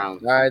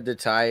 Browns. I had the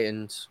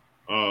Titans.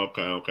 Oh,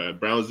 okay.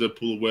 Browns did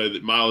pull away.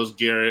 Myles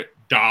Garrett,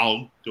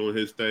 dog, doing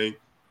his thing.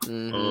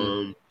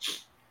 Mm-hmm.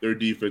 Their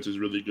defense is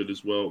really good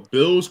as well.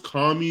 Bills,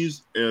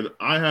 Commies, and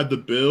I had the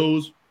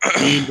Bills.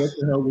 Bean, what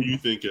the hell were you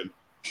thinking?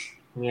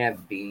 Yeah,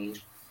 Bean.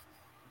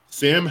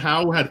 Sam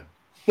Howell had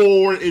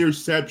 4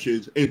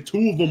 interceptions, and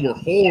 2 of them were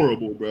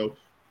horrible, bro.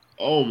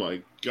 Oh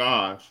my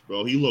gosh,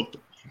 bro, he looked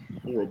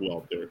horrible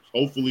out there.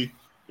 Hopefully,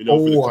 for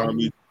the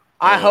Commies.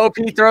 I hope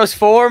he throws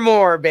 4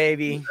 more,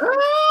 baby.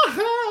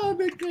 Yeah,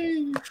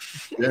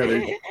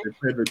 they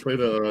play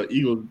the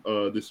Eagles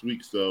this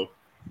week, so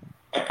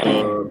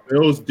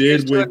Bills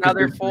did win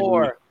another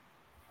 4.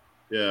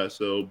 Yeah,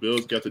 so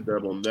Bills got the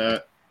dub on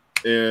that.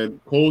 And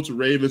Colts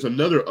Ravens,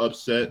 another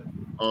upset.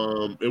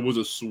 It was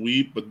a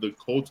sweep, but the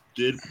Colts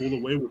did pull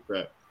away with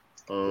that.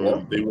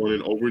 They won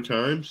in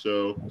overtime.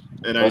 So,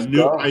 and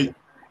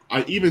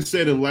I even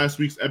said in last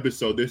week's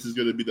episode, this is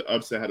going to be the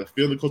upset. I had a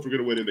feeling the Colts were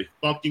going to win, and they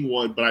fucking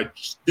won. But I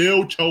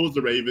still chose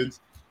the Ravens.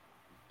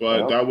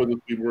 But that was the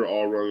people were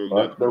all wrong.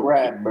 But the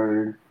rat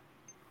bird.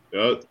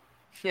 Yep.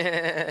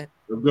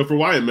 Good for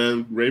Wyatt,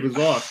 man. Ravens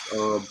lost.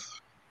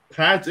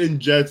 Pats and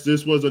Jets,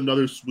 this was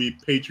another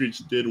sweep. Patriots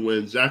did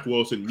win. Zach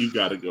Wilson, you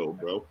got to go,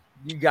 bro.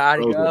 You got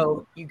to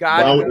go. You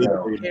got to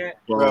go.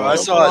 Bro, I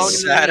saw a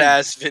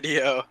sad-ass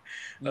video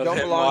of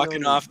him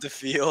walking off the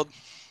field.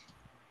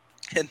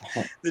 And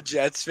the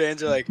Jets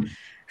fans are like,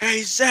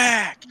 hey,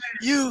 Zach,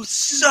 you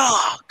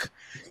suck.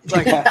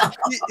 Like,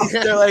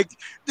 they're like,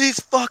 these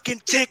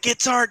fucking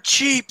tickets aren't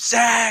cheap,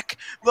 Zach.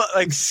 But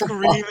like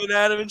screaming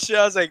at him and shit.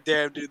 I was like,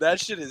 damn, dude, that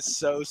shit is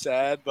so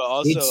sad. But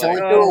also, he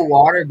threw a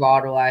water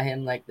bottle at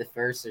him like the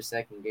first or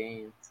second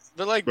game.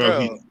 But like,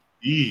 bro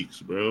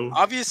Eeks, bro.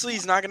 Obviously,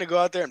 he's not gonna go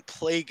out there and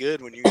play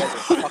good when you guys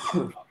are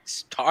fucking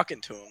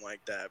talking to him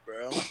like that,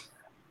 bro.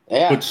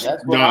 Yeah, But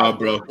that's what nah, I'm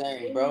bro.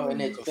 saying, bro.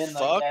 And it's The been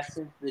fuck? like that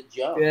since the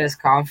jump. His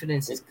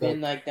confidence is It's been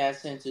good. like that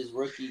since his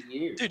rookie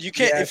year. Dude, you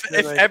can't. Yeah, if it's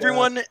been like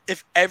everyone, that.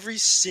 if every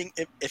They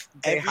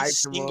every hyped him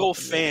single up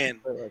and fan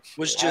they play like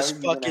was shit. just How are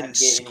you gonna fucking get any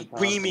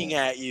screaming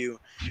confidence? at you,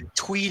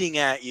 tweeting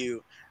at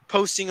you,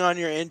 posting on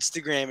your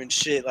Instagram and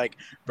shit, like,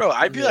 bro,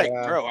 I'd be like,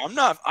 Yeah. bro,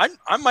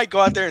 I might go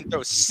out there and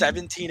throw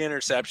 17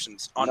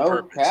 interceptions on No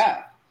purpose.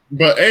 cap.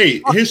 But hey,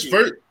 Fuck his you.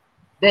 first,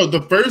 bro,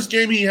 the first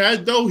game he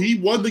had though, he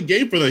won the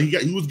game for that.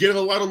 He was getting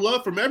a lot of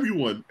love from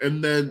everyone,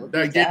 and then What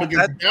that does game that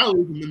against Dallas,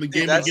 and then the Dude,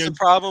 game that's the against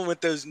problem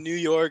with those New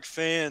York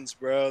fans,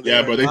 bro. They yeah,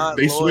 are bro, not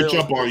they switch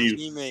loyal up to on their you.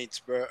 teammates,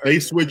 bro. They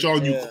switch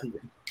on Yeah. you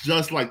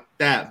just like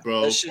that,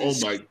 bro. That shit Oh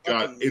is my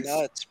god, fucking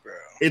nuts, bro.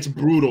 it's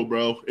brutal,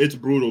 bro. It's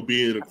brutal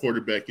being a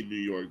quarterback in New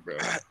York, bro.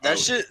 That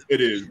shit. It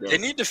is, bro. They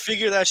need to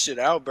figure that shit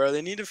out, bro.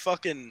 They need to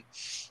fucking,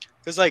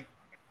 because like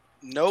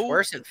It's no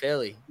worse in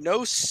Philly.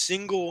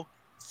 single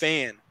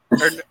fan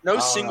or no know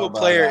single about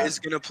player that. is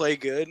gonna play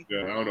good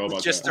Yeah, I don't know with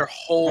about just that. their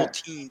whole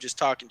team just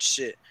talking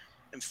shit.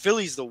 And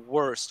Philly's the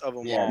worst of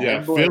them Yeah. all. Yeah,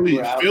 Them boys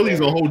were out Philly's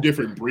there. a whole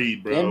different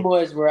breed, Them bro.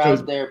 boys were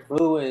out there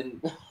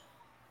booing.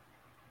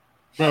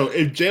 Bro,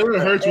 if Jalen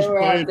Hurts was They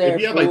were out playing, there if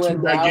he had like 2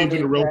 booing bad games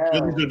in a loud row, as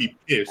Philly's hell. gonna be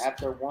pissed.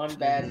 After one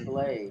bad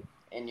play,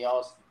 and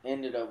y'all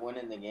ended up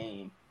winning the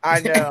game. I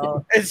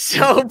know. It's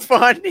so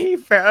funny,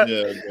 bro.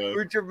 Yeah, bro.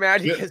 We're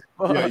dramatic as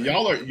fuck.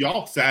 Yeah,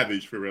 y'all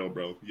savage for real,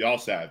 bro. Y'all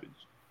savage.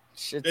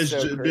 Shit's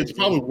so crazy. It's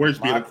probably worse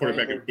being My a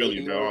quarterback in favorite Philly,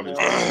 video, bro.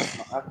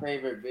 Honestly. My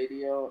favorite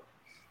video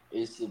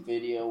is the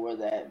video where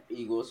that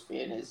Eagles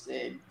fan has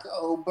said,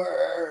 "Go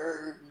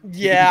Birds."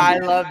 Yeah, I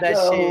love that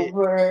Go shit.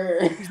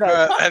 Birds. He's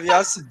like,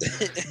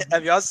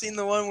 Have y'all seen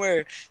the one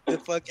where the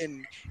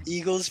fucking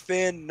Eagles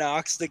fan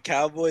knocks the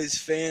Cowboys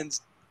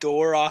fan's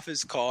door off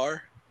his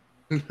car?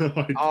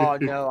 oh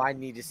no, I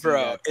need to see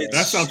Bro, that. That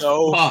it's sounds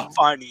so fun.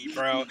 funny,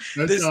 bro.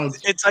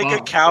 It's like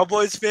a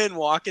Cowboys fan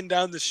walking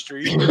down the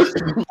street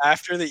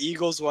after the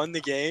Eagles won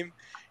the game,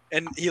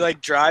 and he like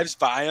drives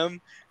by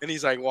him, and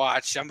he's like,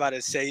 "Watch, I'm about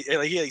to say,"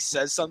 like he like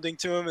says something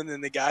to him, and then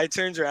the guy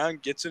turns around,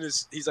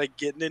 he's like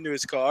getting into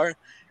his car,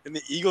 and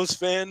the Eagles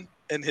fan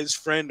and his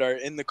friend are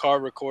in the car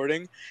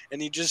recording,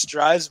 and he just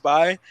drives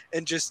by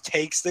and just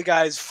takes the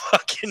guy's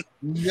fucking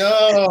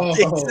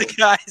takes the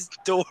guy's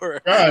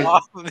door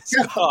off of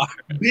his car.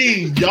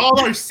 Bean, y'all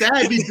are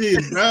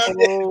savages, bro.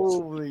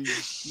 Holy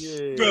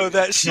shit. Bro,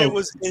 that shit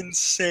was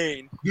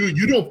insane. Dude,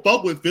 you don't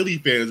fuck with Philly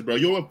fans, bro.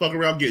 You don't fuck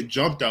around getting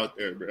jumped out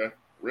there, bro.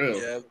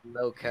 Real. Yeah.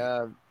 No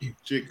cap.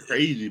 Shit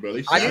crazy, bro.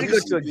 They I need to go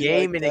savages. to a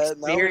game and like that.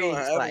 Now we don't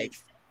experience have like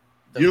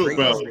the You, real-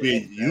 bro,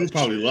 Bean, you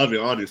probably love it,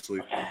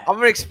 honestly. I'm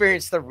gonna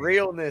experience the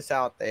realness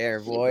out there,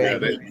 boy. Yeah,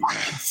 they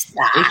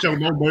show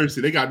no mercy.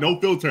 They got no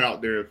filter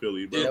out there in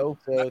Philly, bro. No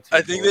filter,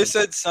 I think boy. they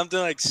said something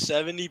like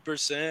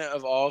 70%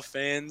 of all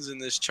fans in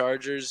this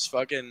Chargers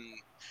fucking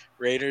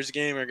Raiders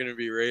game are gonna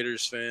be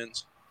Raiders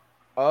fans.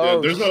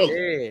 Oh there's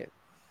shit.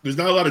 There's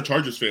not a lot of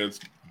Chargers fans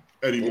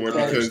anymore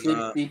because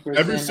 60%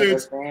 ever of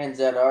since- the fans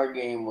at our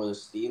game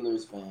was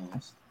Steelers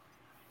fans.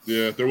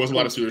 yeah, there wasn't a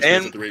lot of Steelers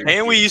fans at the Raiders.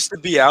 And we used to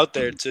be out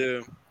there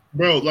too.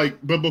 Bro,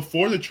 but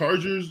before the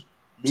Chargers,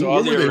 So where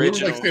all were the they?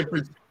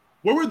 original-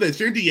 Where were they?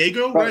 San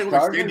Diego, Bro, right? Like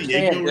Chargers San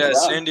Diego. fans Yeah, rough,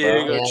 San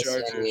Diego bro. Yeah,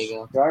 Chargers. San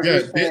Diego.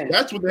 Chargers Yeah, fans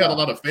that's when they had a rough.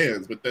 lot of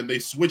fans, but then they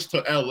switched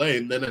to LA,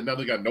 and then now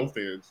they got no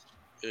fans.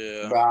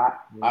 Yeah. Bro,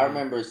 I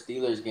remember a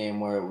Steelers game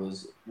where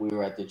we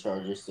were at the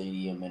Charger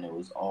Stadium and it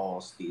was all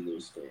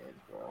Steelers fans,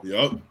 bro.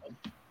 Yup.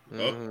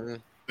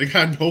 Mhm. They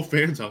got no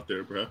fans out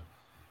there, bro.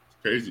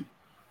 It's crazy.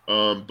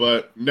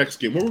 But next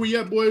game, where were we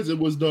at, boys? It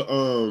was the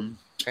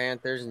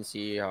Panthers and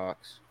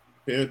Seahawks.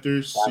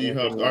 Panthers,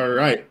 Seahawks. All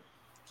right.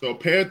 So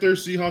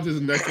Panthers, Seahawks is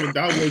the next one.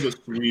 That was a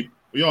sweep.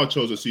 We all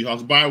chose the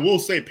Seahawks, but I will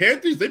say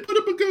Panthers, they put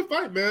up a good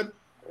fight, man.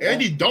 Yeah.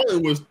 Andy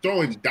Dalton was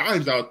throwing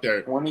dimes out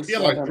there. He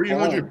had like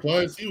 300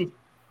 plus.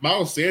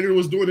 Miles Sanders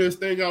was doing his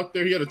thing out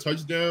there. He had a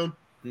touchdown.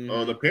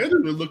 The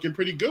Panthers were looking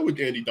pretty good with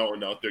Andy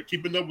Dalton out there,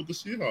 keeping up with the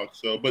Seahawks.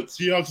 So, but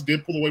Seahawks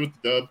did pull away with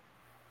the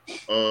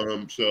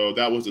dub. So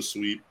that was a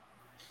sweep.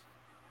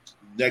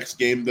 Next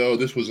game, though,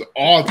 this was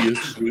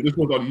obviously this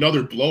was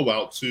another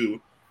blowout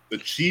too. The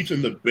Chiefs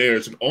and the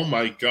Bears, and oh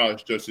my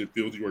gosh, Justin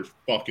Fields, you were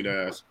fucking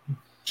ass.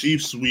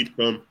 Chiefs sweep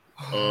them.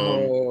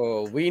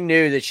 We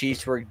knew the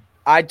Chiefs were.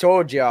 I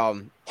told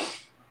y'all.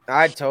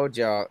 I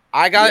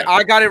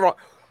got it wrong.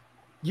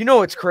 You know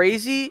what's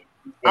crazy?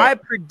 What? I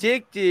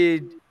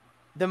predicted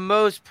the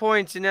most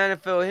points in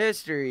NFL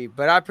history,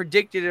 but I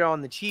predicted it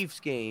on the Chiefs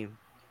game.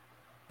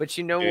 But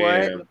you know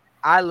what?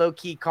 I low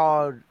key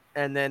called,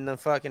 and then the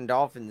fucking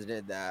Dolphins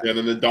did that. Yeah,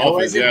 then the It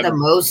Dolphins. wasn't the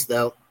most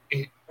though.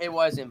 It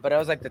wasn't, but it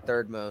was like the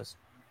third most.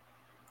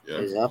 It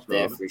was up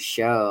there for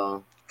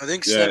sure. I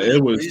think Yeah, 70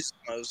 it was- was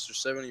most or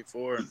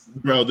 74.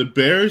 Bro, the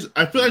Bears.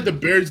 I feel like the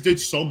Bears did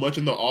so much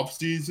in the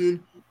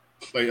offseason.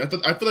 Like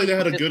I feel like they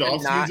had a good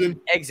offseason.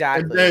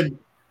 Exactly. And then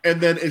And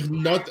then it's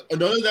not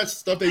none of that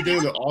stuff they did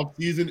in the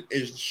offseason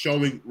is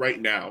showing right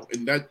now,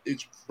 and that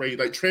is crazy.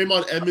 Like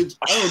Traymon Edmonds,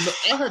 I don't know.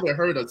 I haven't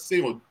heard a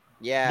single.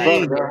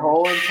 Bro, their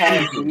whole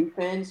entire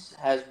defense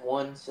has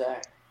 1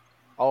 sack.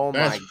 Oh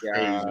That's my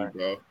crazy, god,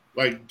 bro.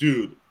 Like,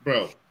 dude,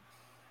 bro,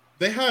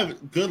 they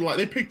have good.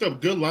 They picked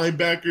up good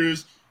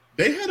linebackers.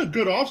 They had a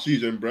good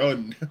offseason, bro.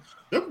 And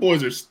them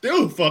boys are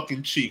still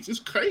fucking cheeks. It's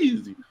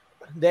crazy.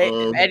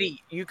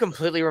 Eddie, you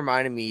completely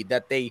reminded me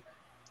that they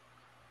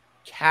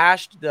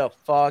cashed the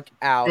fuck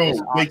out. Bro, this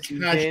they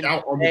offseason cashed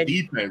out on the and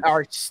defense.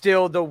 are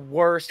still the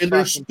worst. And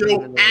they're fucking still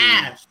team in the league.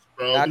 ass,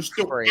 bro. That's They're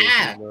still crazy,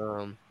 ass.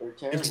 bro. They're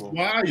terrible. It's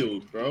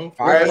wild, bro.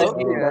 Fire Their the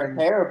coaches are GM.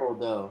 terrible,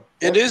 though.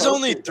 It Their is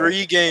only coaches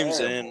 3 are games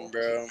terrible. in,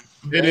 bro.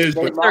 It is,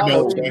 They but lost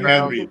no, their but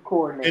Henry, defensive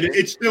coordinator.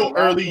 it's still They lost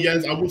early. their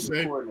Yes, I will defensive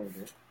say.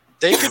 coordinator.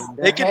 They Their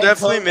could head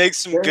definitely coach- make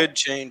some their- good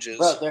changes.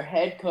 Bro, their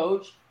head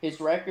coach, his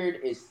record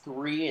is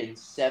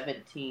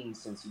 3-17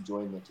 since he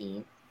joined the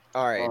team.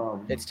 All right,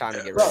 it's time to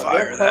get rid Bro, of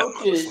Fire their that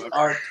coaches motherfucker.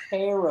 are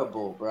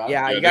terrible, bro.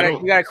 Yeah, Yeah, you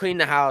they gotta clean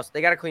the house.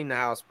 They gotta clean the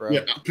house, bro.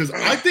 Yeah, because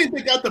I think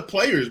they got the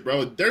players,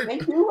 bro. They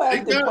do have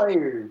they the got-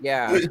 players.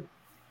 Yeah.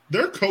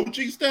 Their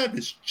coaching staff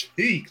is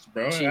cheeks,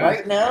 bro.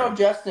 Right now,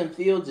 Justin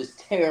Fields is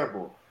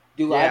terrible.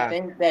 Do Yeah. I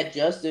think that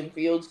Justin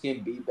Fields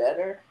can be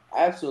better?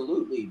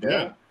 Absolutely, bro.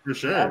 Yeah, for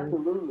sure.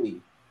 Absolutely.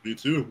 Me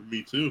too.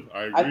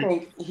 I agree. I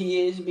think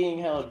he is being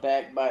held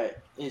back by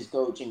his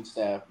coaching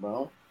staff,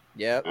 bro.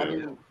 Yep.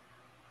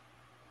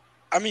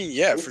 I mean,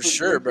 yeah, for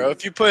sure, bro.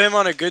 If you put him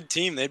on a good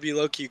team, they'd be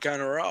low-key kind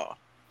of raw.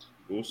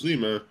 We'll see,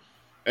 man.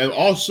 And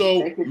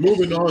also, They could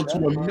moving just on do to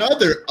that, bro.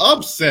 another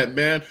upset,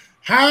 man.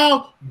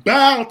 How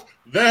about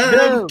them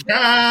Them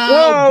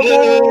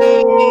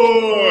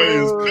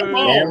Cowboys? Come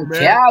on, man.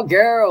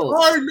 Cowgirls.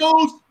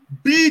 Cardinals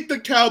beat the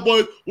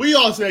Cowboys. We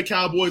all said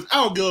Cowboys.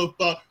 I don't give a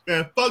fuck,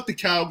 man. Fuck the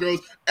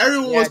Cowgirls.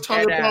 Everyone was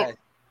talking about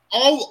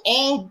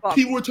all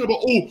people were talking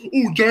about.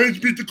 Oh, Giants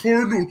beat the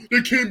Cardinals.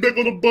 They came back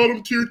on a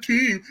bottom tier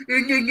team.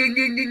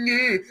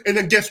 And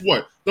then guess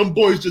what? Them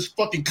boys just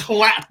fucking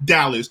clapped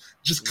Dallas.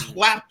 Just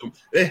clapped them.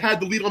 They had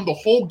the lead on the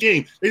whole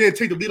game. They didn't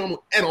take the lead on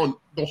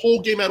the whole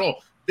game at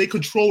all. They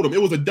controlled them.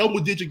 It was a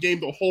double-digit game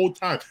the whole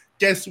time.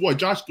 Guess what?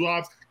 Josh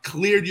Dobbs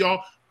cleared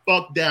y'all.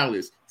 Fuck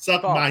Dallas.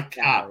 Suck my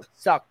cock.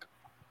 Suck.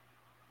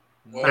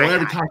 Don't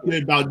ever talk to me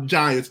about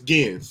Giants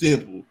again.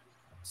 Simple.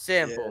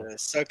 Yeah,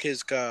 suck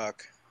his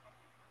cock.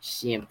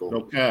 Simple.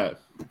 No cap.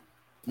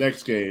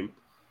 Next game.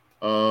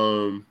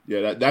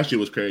 Yeah, that shit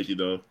was crazy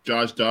though.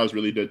 Josh Dobbs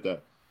really did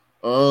that.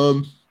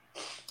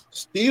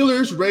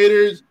 Steelers,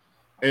 Raiders,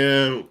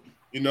 and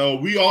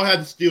we all had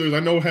the Steelers. I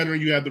know, Henry,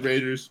 you had the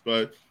Raiders,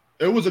 but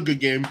it was a good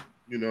game,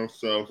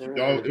 so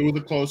it was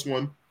a close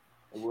one.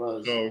 It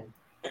was. So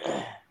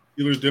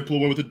Steelers did pull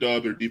away with the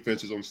dub. Their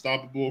defense is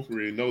unstoppable. We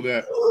already know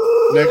that.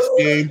 Next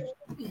game,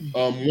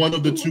 one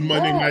of the 2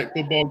 Monday Night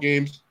Football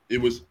games. It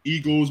was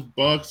Eagles,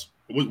 Bucks.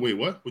 Wait,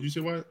 what? What'd you say?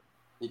 What?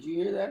 Did you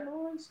hear that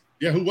noise?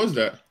 Yeah, who was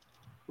that?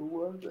 Who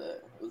was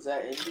that? Was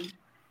that Indy?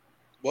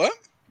 What?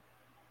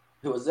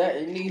 Was that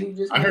Indy who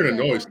just? I heard a made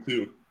that noise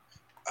too.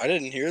 I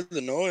didn't hear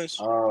the noise.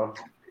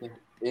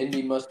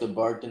 Indy must have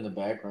barked in the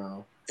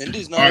background.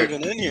 Indy's not All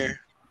even in here.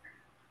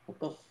 What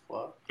the fuck?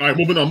 All right,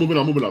 moving on.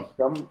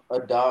 A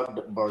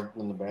dog barked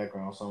in the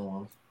background.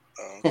 Someone.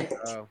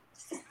 Oh.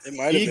 It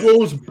might have been.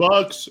 Eagles,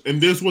 Bucks,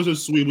 and this was a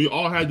sweep. We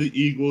all had the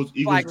Eagles.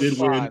 Eagles did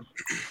win.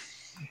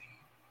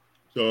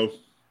 So good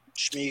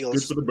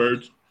Schmeagles. for the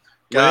Birds.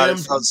 God, it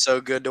Rams, felt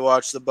so good to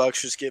watch the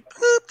Bucks just get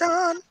pooped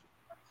on.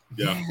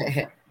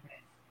 yeah,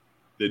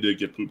 they did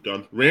get pooped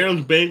on.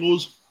 Rams,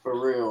 Bengals. For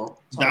real.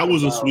 That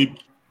was a sweep.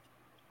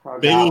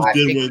 Talk Bengals about,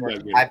 did win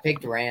that game. I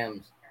picked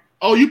Rams.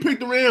 Oh, you picked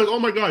the Rams. Oh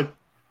my god.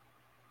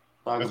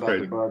 talk That's about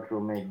crazy. the Bucks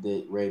will make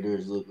the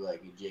Raiders look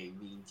like a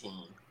JV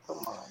team. Come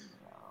on.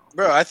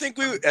 Bro, I think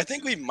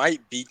we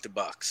might beat the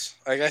Bucks.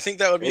 Like, I think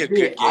that would be a good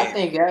game. I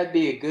think that'd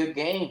be a good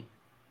game.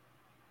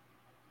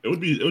 It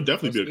would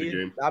definitely be a good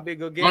game. That'd be a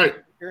good game. All right.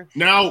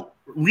 Now,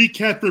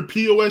 recap for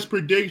POS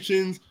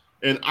predictions,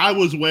 and I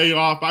was way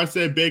off. I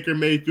said Baker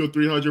Mayfield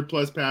 300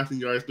 plus passing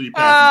yards, 3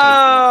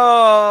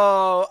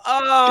 passing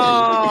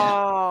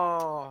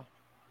Oh,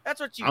 that's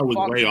what you. I was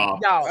way off.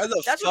 No, Why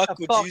the that's what fuck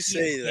the would you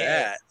say did.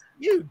 that?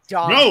 You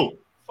dumb. No,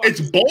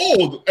 it's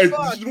bold. This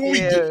Fuck is what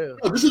we you. do.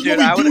 This is Dude,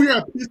 what I we do would've- here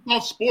at Pissed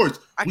Off Sports.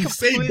 We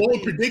say bold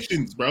completely-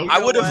 predictions, bro.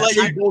 I would have what? let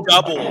you Say bold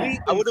double. predictions.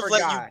 I would have let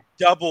you forgot.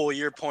 double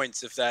your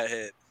points if that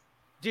hit.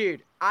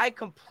 Dude, I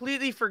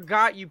completely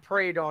forgot you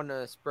preyed on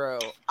us, bro.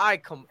 I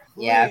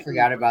completely. Yeah, I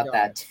forgot about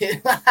that too.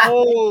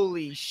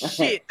 Holy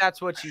shit,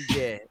 that's what you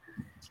did.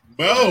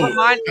 Bro,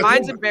 Mine's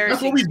that's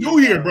embarrassing. what we do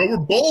here, bro. We're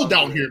bold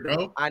out here,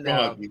 bro. I know. Go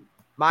ahead, dude.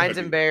 Mine's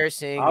Okay.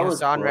 embarrassing. I was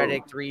Hassan broke.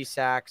 Reddick 3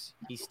 sacks.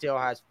 He still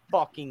has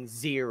fucking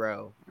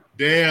 0.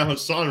 Damn,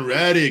 Hassan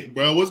Reddick,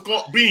 bro. What's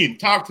going? Bean,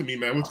 talk to me,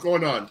 man. What's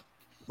going on?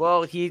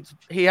 Well, he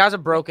has a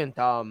broken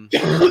thumb.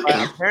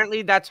 But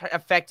apparently, that's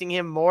affecting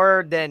him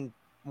more than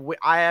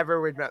I ever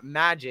would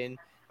imagine.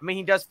 I mean,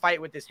 he does fight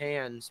with his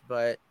hands,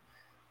 but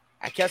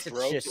I guess it's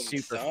Broken just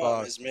super thumb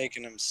fucked. is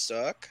making him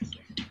suck.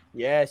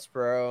 Yes,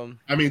 bro.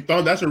 I mean,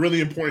 thumb. That's a really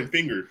important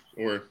finger,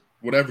 or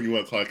whatever you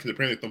want to call it, because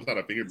apparently thumb's not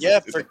a finger. Yeah,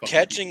 it's for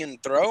catching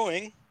and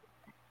throwing.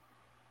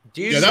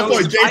 Dude, Yeah, that's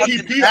why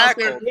JTP out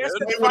there He has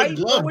to with a fight.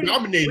 glove What do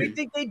dominating. you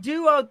think they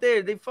do out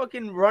there? They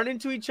fucking run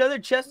into each other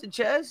chest to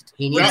chest.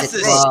 He What needs is a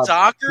this, club.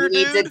 soccer, He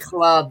needs dude? a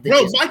club.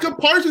 Bro, Micah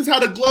Parsons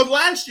had a glove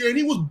last year, and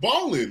he was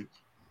balling.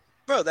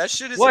 Bro, that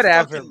shit is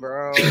Whatever, a fucking,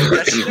 bro.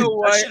 That shit, You know that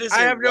what? shit is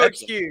I a have no weapon.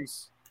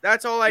 excuse.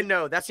 That's all I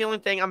know. That's the only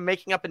thing. I'm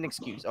making up an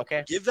excuse.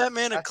 Okay. Give that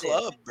man a That's it.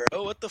 club,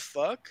 bro. What the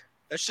fuck?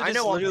 That shit I is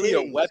know, I'm literally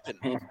a big. weapon.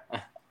 All He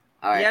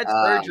right. had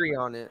surgery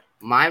on it.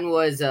 Mine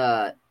was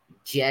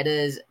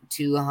Jeddah's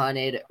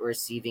 200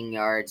 receiving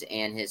yards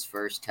and his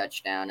first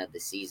touchdown of the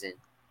season.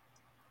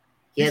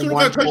 He had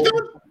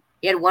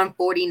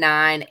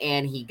 149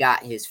 and he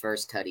got his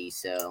first tutty.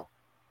 So.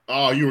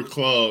 Oh, you were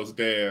close,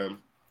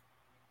 damn.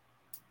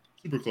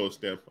 Super close,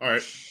 damn. All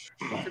right.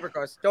 Super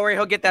close. Don't worry,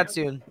 he'll get that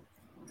soon.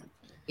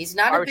 He's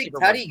not Our a big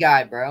receiver tutty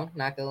guy, bro.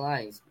 Not gonna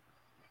lie.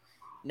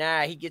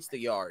 Nah, he gets the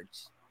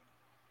yards.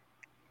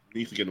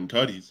 Needs to get them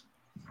tutties.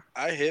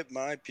 I hit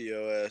my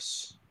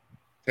POS.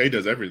 Tay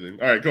does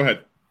everything. All right, go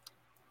ahead.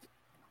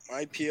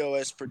 My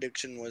POS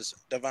prediction was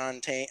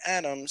Devontae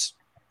Adams,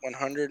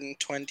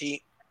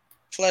 120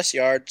 plus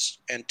yards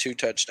and 2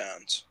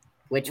 touchdowns.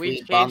 Which We we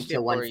changed bumped it to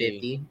for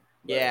 150.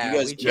 Yeah, You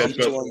guys we bumped changed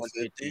it to to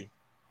 150.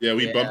 Yeah,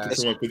 we Yeah. bumped it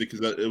to 150 because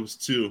it was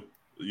 2.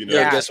 You know.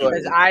 Yeah, guess what?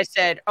 Because I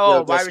said, "Oh, Yo,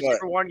 guess wide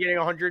receiver what? 1 getting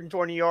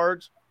 120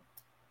 yards."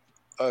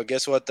 Oh,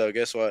 guess what though?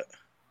 Guess what?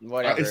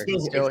 Whatever. It's still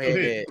He still hit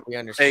hit. it. We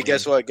understand. Hey,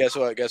 guess what? Guess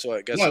what?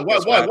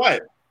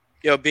 What?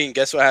 Yo, Bean,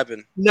 guess what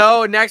happened?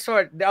 No, next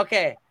one.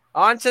 Okay,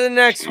 on to the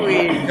next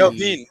week. Yo,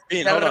 Bean,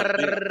 hold on.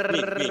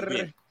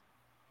 Bean.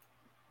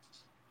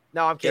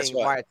 No, I'm Guess kidding.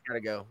 what? Wyatt's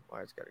gotta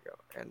go.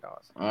 And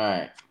Dawes. All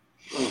right.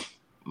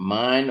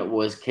 Mine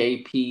was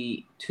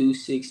KP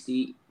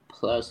 260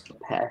 plus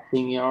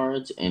passing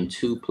yards and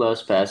 2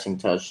 plus passing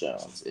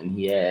touchdowns. And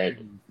he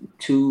had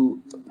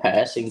 2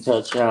 passing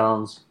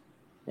touchdowns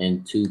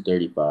and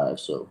 235.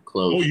 So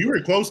close. Oh, you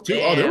were close too.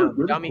 Oh, they were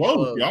really Dummy close,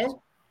 close.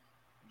 y'all.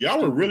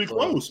 Y'all were really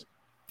close.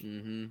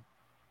 Mm-hmm.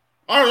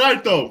 All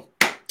right, though.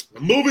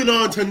 Moving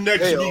on to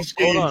next week's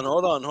game.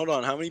 Hold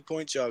on. How many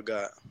points y'all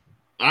got?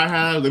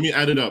 Let me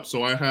add it up.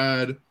 So I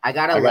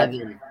got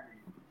 11.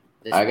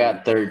 I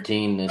got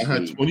 13 this I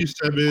had week.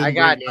 27. I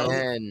got right now.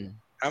 10.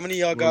 How many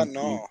y'all got in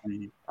all?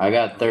 I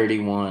got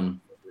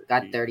 31.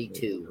 Got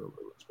 32.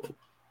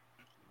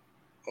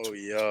 Oh,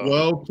 yeah.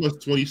 12 plus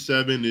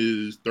 27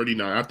 is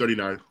 39. I have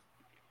 39.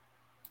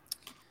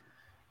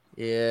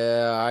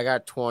 Yeah, I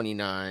got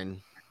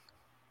 29.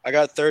 I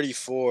got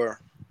 34.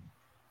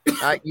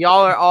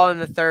 Y'all are all in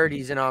the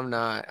 30s, and I'm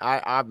not.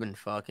 I've been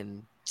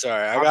fucking.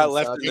 Sorry, I got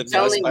left in the It's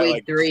dust only by week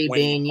like 3,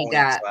 20 Bean. You points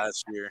got.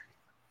 last year.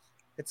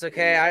 It's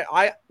okay.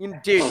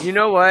 Dude, you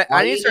know what? All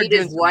I need you to start need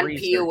doing is some one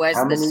research. POS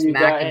How to many you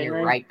smack got, and you're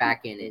Henry? right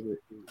back in it.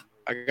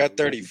 I got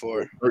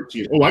 34.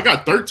 13. Oh, I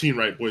got 13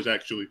 right, boys,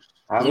 actually.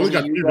 How I only many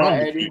got you 3 got, wrong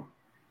this Eddie? week.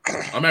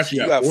 I'm actually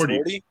You at got 40.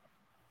 40?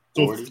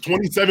 So 40.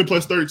 27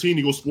 plus 13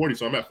 equals 40.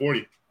 So I'm at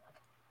 40.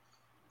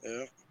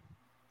 Yeah.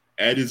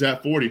 Ed is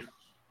at 40.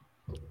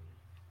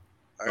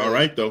 All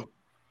right, though.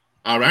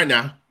 All right,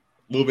 now.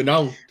 Moving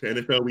on to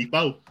NFL Week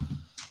 4.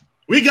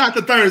 We got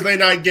the Thursday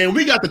night game.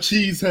 We got the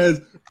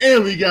Cheeseheads.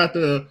 And we got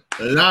the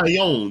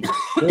Lions.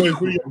 Boys,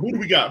 who do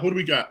we got? Who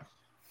we got?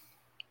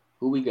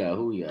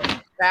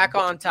 Back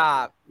on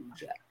top.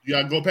 You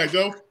got to go, Pat,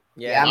 go?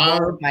 Yeah, I'm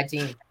going with my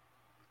team.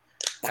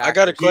 I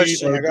got a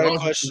question. I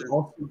got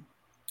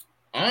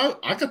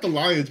the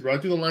Lions, bro. I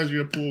think the Lions are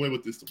going to pull away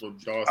with this one,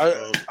 Josh.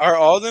 Are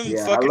all them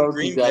Yeah, I fucking low-key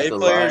Green got Bay the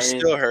players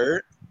Lions. still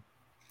hurt?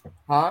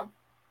 Huh?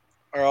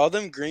 Are all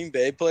them Green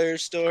Bay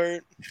players still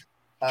hurt?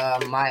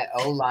 My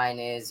O-line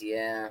is,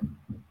 yeah.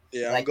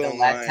 Yeah, I'm Like the going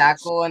left Lions.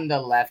 tackle and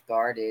the left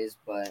guard is,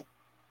 but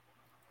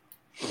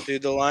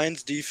Dude, the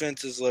Lions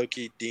defense is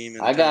low-key demon.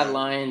 I got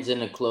Lions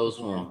in a close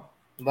one.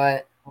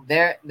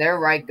 their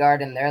right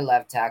guard and their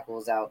left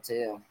tackle's out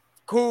too.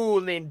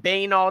 Cool and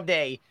Bane all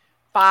day.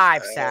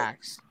 5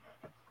 sacks.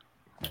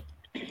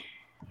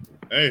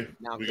 Hey,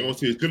 we're going to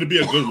see. It's going to be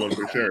a good one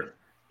for sure.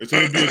 It's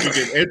going to be a good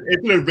game.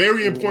 It's a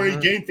very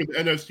important game for the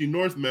NFC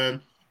North,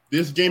 man.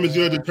 This game is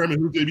going to determine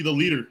who's going to be the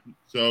leader.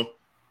 So,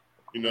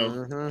 it's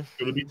going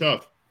to be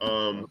tough.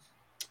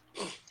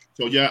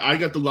 So, yeah, I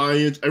got the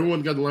Lions.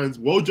 Everyone got the Lions.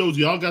 Wojos,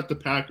 y'all got the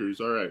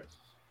Packers. All right.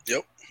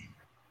 Yep.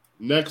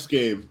 Next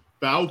game,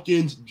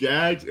 Falcons,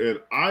 Jags, and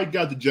I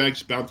got the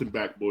Jags bouncing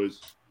back, boys.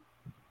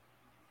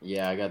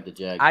 Yeah, I got the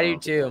Jags. I do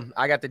too.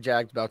 I got the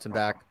Jags bouncing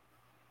back.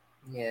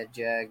 Yeah,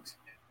 Jags.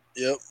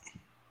 Yep.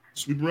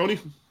 Sweeperoni?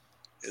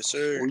 Yes,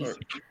 sir.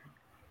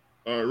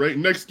 All right,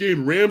 next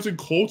game, Rams and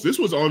Colts. This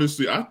was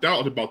honestly, I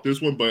doubted about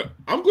this one, but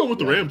I'm going with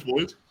the Rams,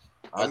 boys.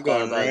 I'm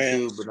going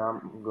Rams too, but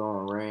I'm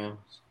going Rams.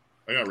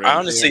 I got Rams. I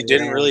honestly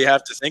didn't really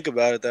have to think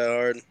about it that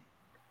hard.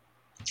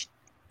 I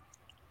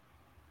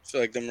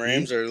feel like them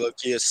Rams are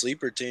low-key a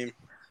sleeper team.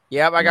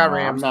 Yep, I got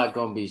Rams. I'm not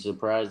going to be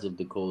surprised if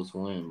the Colts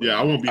win. Yeah,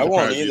 I won't be I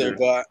surprised won't either,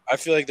 but I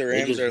feel like the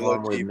Rams are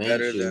low-key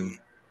better than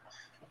 –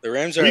 the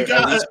Rams are We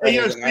got at least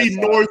better than I AFC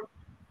thought. North.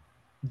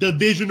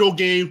 divisional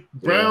game.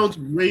 Browns,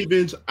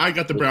 Ravens. I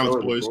got the Browns,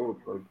 boys.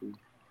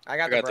 I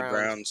got the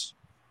Browns.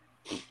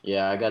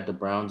 Yeah, I got the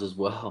Browns as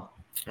well.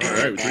 All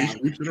right, 3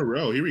 sweeps in a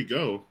row. Here we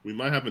go. We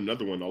might have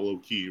another one, all low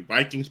key.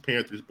 Vikings,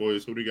 Panthers,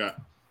 boys. Who do we got?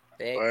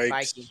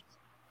 Vikings.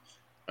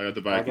 I got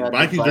the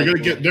Vikings.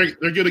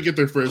 They're gonna get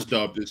their first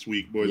dub this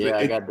week, boys. Yeah,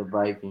 I got the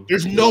Vikings.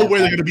 There's no way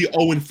they're gonna be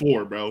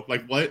 0-4, bro.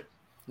 Like what?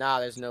 Nah,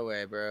 there's no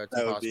way, bro. It's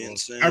That impossible. would be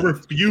insane. I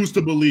refuse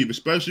to believe,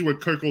 especially with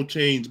Kirk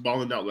Chain's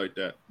balling out like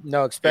that.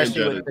 No,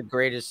 especially with the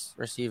greatest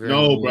receiver.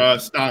 No, bro.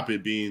 Stop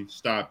it, Bean.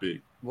 Stop it.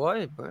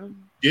 What, bro?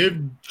 Give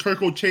Kirk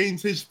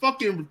Chain's his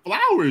fucking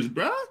flowers,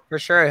 bro. For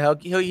sure,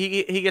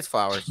 he gets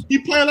flowers. He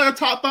playing like a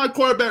top 5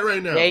 quarterback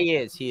right now.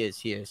 Yeah, he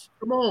is.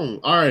 Come on.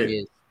 All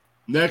right.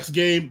 Next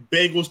game,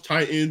 Bengals,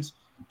 Titans.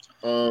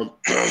 I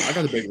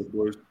got the Bengals,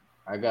 boys.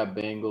 I got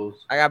Bengals.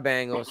 I got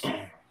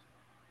Bengals.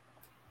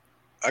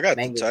 I got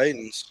the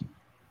Titans.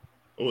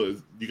 Oh,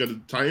 you got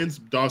the Titans?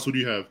 Doss, who do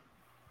you have?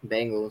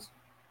 Bengals.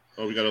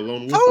 Oh, we got a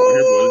lone wolf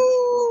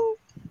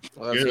over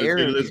Let's here,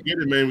 boys. Let's get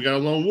it, man. We got a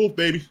lone wolf,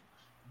 baby.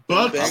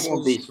 Bucks. I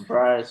won't be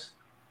surprised.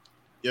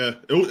 Yeah,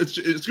 it's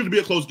going to be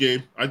a close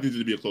game. I think it's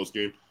going to be a close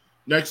game.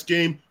 Next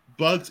game,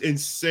 Bucks and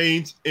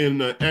Saints in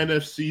the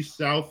NFC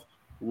South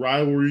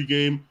rivalry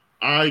game.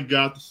 I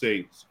got the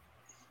Saints.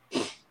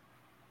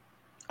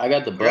 I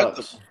got the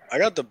Bucks. I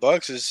got the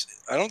Bucks.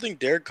 I don't think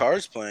Derek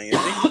Carr's playing.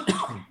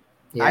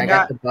 Yeah, I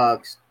got the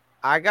Bucks.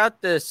 I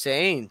got the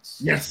Saints.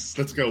 Yes,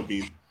 let's go,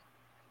 Bean.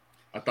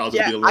 I thought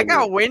it would be a I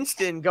got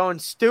Winston going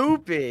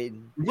stupid.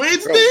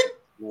 Winston?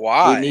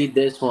 Why? We need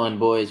this one,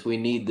 boys. We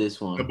need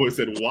this one. That boy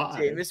said, why?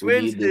 Jameis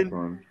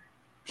Winston.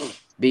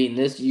 Beating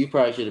this, you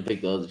probably should have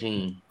picked the other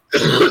team.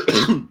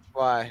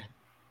 Why?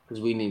 Because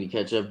we need to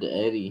catch up to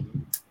Eddie.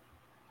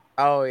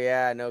 Oh,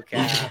 yeah, no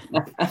cap.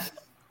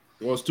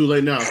 Well, it's too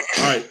late now.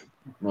 All right.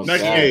 No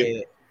Next cap.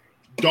 game.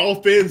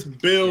 Dolphins,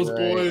 Bills, Right.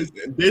 boys.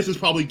 This is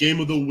probably game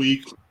of the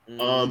week.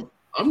 I'm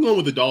going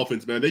with the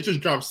Dolphins, man. They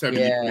just dropped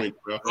 70 points,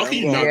 bro. How can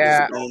you not?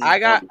 Yeah,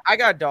 I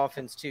got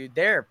Dolphins, too.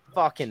 They're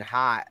fucking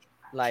hot.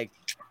 Like,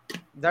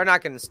 they're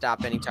not going to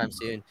stop anytime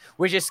soon,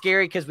 which is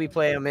scary because we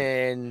play them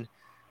in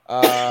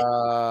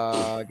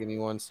give me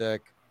 1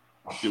 sec.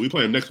 Yeah, we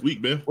play them next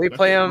week, man. We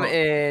play them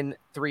in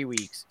 3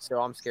 weeks, so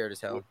I'm scared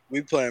as hell.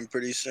 We play them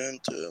pretty soon,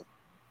 too.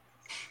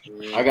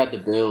 I got the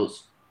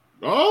Bills.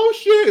 Oh,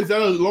 shit. Is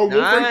that a lone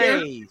wolf right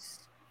there? Nice.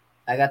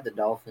 I got the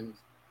Dolphins.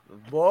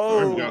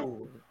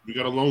 Whoa. We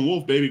got a lone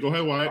wolf, baby. Go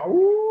ahead, Wyatt.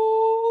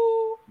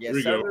 Yes, Here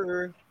we go.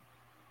 sir.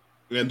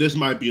 And this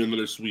might be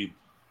another sweep.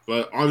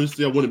 But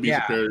honestly, I wouldn't be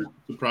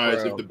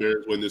surprised if the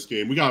Bears win this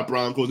game. We got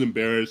Broncos and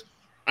Bears.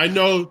 I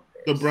know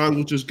the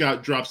Broncos just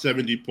got dropped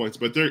 70 points,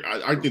 but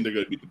I think they're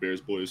going to beat the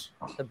Bears, boys.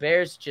 The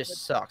Bears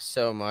just suck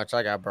so much.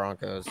 I got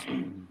Broncos.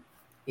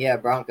 Yeah,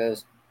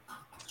 Broncos.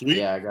 Sweet.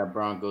 Yeah, I got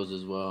Broncos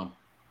as well.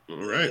 All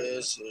right.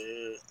 Yes,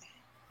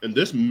 And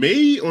this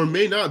may or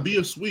may not be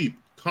a sweep.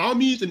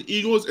 Commies and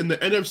Eagles in the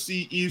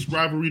NFC East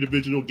rivalry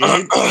divisional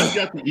game. I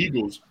got the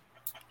Eagles.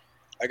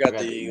 I got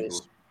the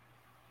Eagles.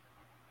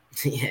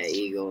 Yeah,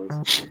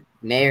 Eagles.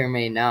 May or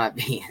may not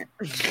be.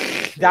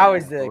 That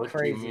was the What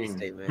craziest do you mean?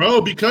 statement.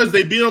 Bro, because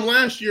they beat them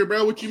last year,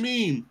 bro. What you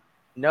mean?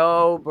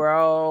 No,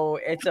 bro.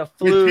 It's a It's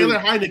fluke. Taylor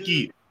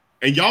Heineke.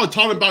 And y'all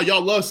talking about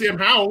y'all love Sam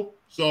Howell.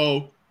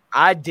 So,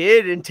 I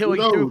did until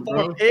he Who threw knows, 4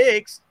 bro?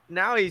 picks.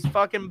 Now he's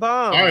fucking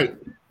bummed. all right.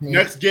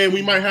 Next game,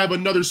 we might have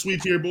another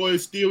sweep here,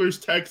 boys.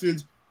 Steelers,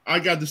 Texans. I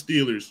got the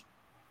Steelers.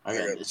 I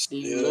got the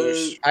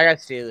Steelers. I got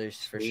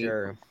Steelers for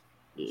sure.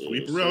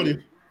 Sweep around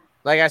you.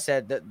 Like I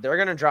said, they're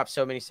going to drop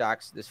so many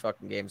sacks. This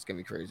fucking game is going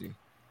to be crazy.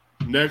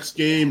 Next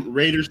game,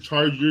 Raiders,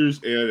 Chargers,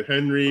 and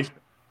Henry.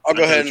 I'll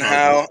go ahead and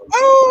howl.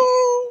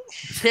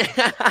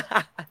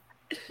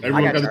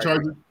 Everyone got got the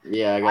Chargers?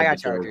 Yeah, I got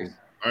the Chargers.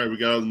 All right, we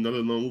got another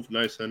lone wolf.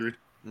 Nice, Henry.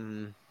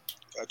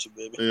 Got you,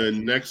 baby.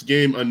 And next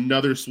game,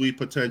 another sweep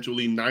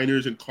potentially.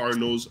 Niners and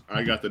Cardinals.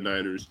 I got the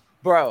Niners.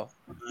 Bro,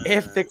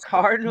 if the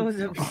Cardinals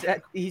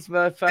upset these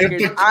motherfuckers,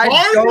 If the I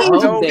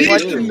don't know beat what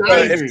the to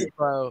Niners. do,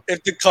 bro.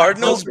 If the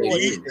Cardinals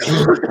Okay.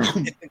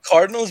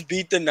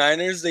 beat the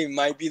Niners, they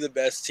might be the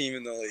best team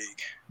in the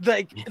league.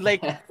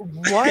 Like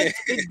what?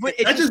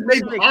 It That just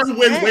makes our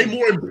win way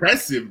more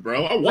impressive,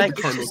 bro. I want Like, the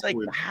it's Cardinals just like, to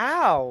win.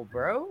 how,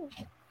 bro?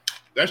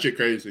 That shit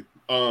crazy.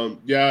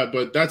 Yeah,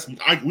 but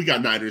we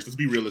got Niners. Let's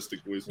be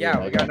realistic, boys.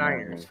 Yeah, we got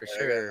Niners. Niners for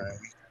sure.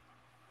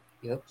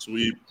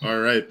 Sweep. All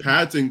right,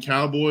 Pats and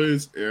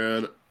Cowboys,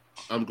 and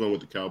I'm going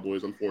with the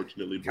Cowboys.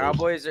 Unfortunately, boys.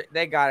 Cowboys,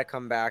 they got to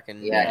come back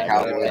and Yeah,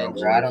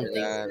 Cowboys. Bro, I don't think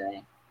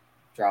they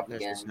drop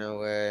There's again. just no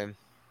way.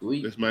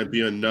 This might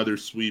be another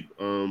sweep.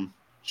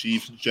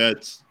 Chiefs,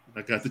 Jets.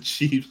 I got the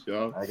Chiefs,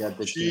 y'all. I got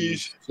the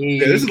Chiefs.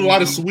 Yeah, this is a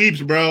lot of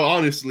sweeps, bro.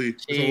 Honestly,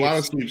 there's a lot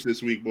of Chiefs. sweeps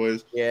this week,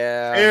 boys.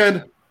 Yeah.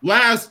 And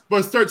last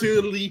but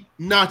certainly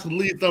not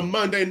least, the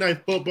Monday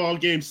Night Football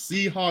game,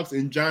 Seahawks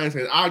and Giants.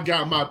 And I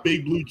got my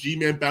big blue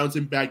G-Man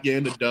bouncing back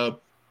in the dub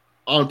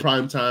on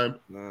prime time.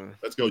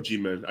 Let's go,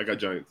 G-Man. I got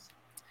Giants.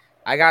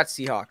 I got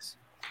Seahawks.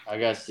 I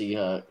got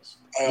Seahawks.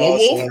 I Lone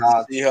also Wolf?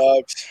 got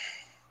Seahawks.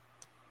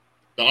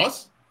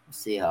 Doss?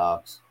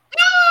 Seahawks.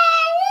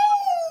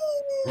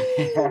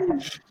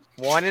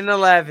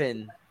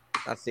 1-11.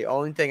 That's the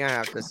only thing I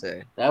have to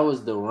say. That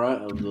was the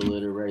runt of the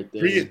litter right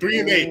there.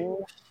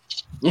 3-8.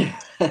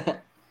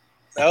 That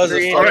was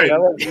a All right. that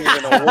wasn't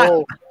even a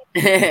wolf.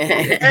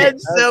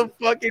 That's so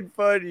fucking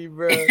funny,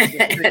 bro.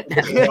 I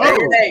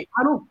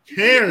don't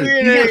care.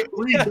 He has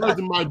 3 duds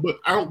in my book.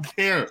 I don't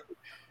care.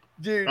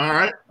 Dude. All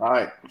right.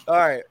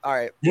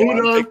 Moving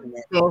on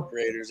to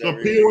Raiders the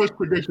P.O.S.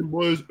 prediction,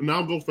 boys. And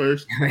I'll go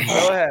first. Go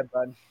ahead,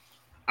 bud.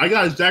 I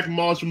got Zach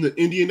Moss from the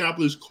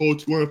Indianapolis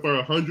Colts going for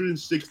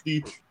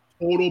 160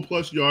 total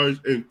plus yards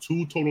and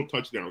 2 total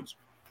touchdowns.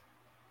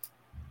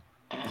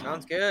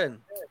 Sounds good.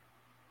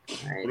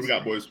 Nice. What do we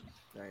got, boys?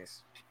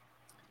 Nice.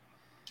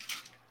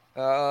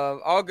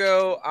 I'll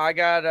go. I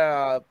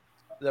got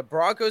the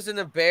Broncos and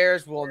the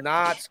Bears will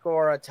not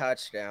score a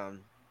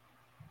touchdown.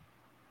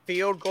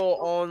 Field goal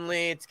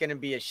only. It's going to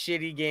be a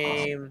shitty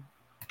game.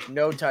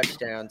 No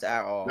touchdowns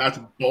at all. That's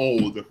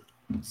bold.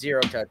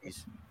 0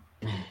 touchdowns.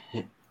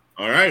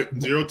 All right,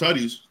 0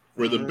 tutties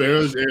for the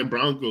Bears and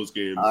Broncos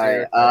games. All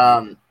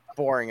right.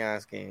 Boring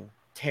ass game.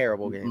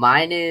 Terrible game.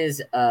 Mine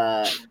is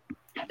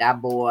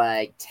that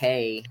boy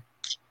Tay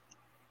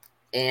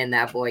and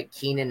that boy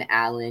Keenan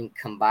Allen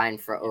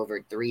combined for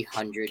over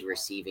 300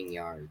 receiving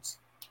yards.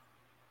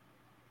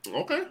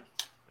 Okay.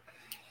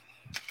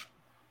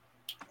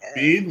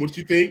 Bean, what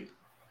you think?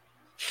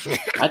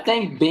 I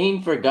think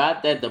Bean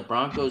forgot that the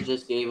Broncos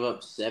just gave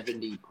up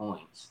 70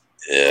 points.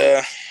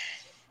 Yeah.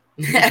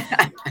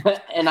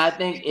 And I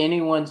think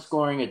anyone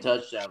scoring a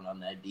touchdown on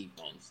that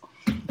defense.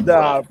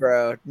 No,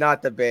 bro.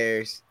 Not the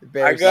Bears. The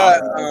Bears.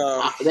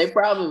 They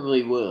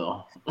probably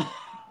will.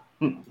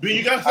 Bean,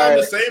 you got something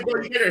to say,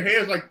 bro? You get your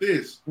hands like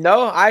this.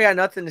 No, I got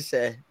nothing to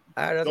say.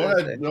 Go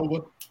ahead,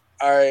 Noah.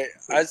 All right.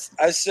 I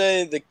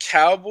say the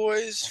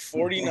Cowboys,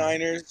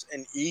 49ers,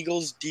 and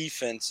Eagles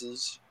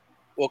defenses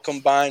will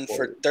combine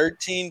for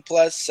 13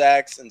 plus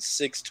sacks and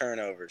 6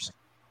 turnovers.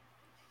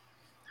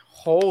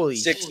 Holy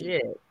 6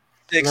 shit.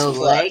 6 No plus.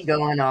 leg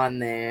going on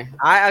there.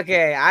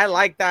 I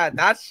like that.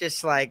 That's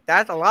just like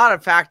that's a lot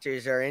of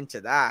factors are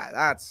into that.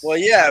 That's Well,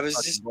 yeah, it was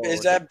fucking just bold.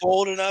 is that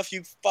bold enough,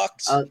 you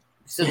fucks?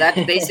 So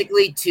that's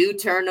basically 2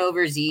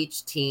 turnovers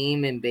each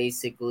team and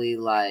basically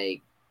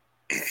like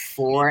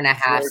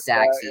 4.5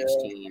 sacks each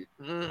team.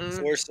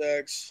 Mhm. 4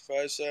 sacks,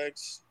 5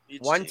 sacks.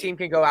 Each One team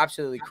can go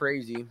absolutely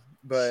crazy,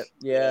 but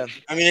yeah.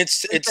 I mean,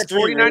 it's The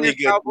 3 really 49ers,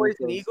 good Cowboys,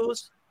 and defenses.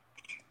 Eagles.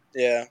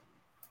 Yeah,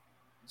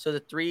 So the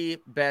 3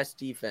 best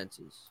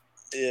defenses.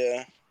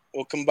 yeah.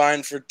 Will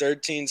combine for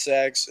 13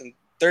 sacks and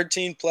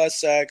 13 plus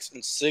sacks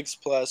and 6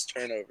 plus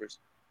turnovers.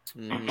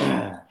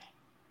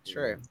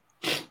 Sure.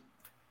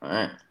 All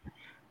right.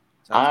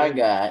 Sounds I good.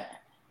 got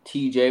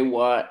TJ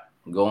Watt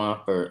going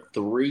for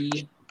 3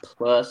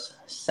 plus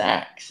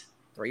sacks.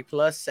 3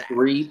 plus sacks.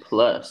 3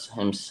 plus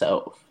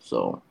himself.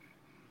 So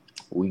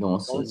we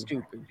gonna Going see.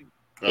 stupid.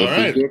 All If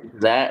right. he gets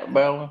that,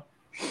 bro.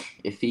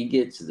 If he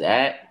gets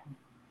that,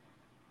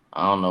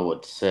 I don't know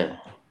what to say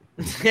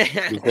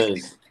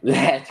because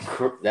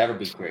that'll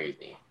be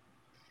crazy.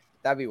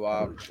 That'd be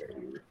wild.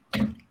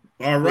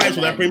 All right, so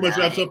that pretty much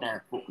wraps up.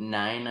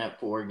 9 at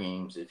 4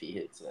 games if he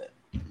hits that.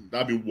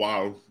 That'd be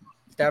wild.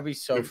 That'd be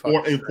so In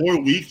fucking 4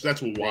 weeks,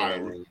 that's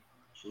wild.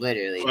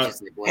 Literally, But-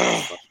 just like what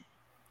the fuck.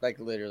 like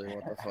literally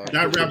what the fuck.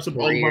 That wraps up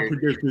all of our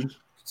predictions.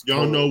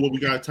 Y'all know what we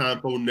got time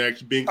for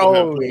next. Bingo,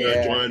 Oh, have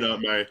yeah. join up,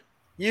 man.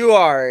 You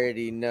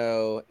already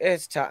know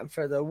it's time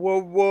for the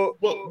whoa.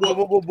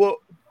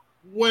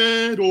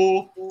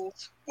 Weddle.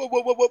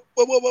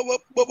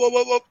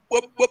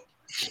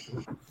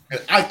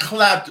 I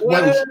clapped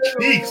Weddle's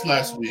cheeks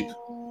last week.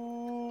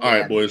 All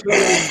right, boys.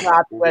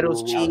 Clap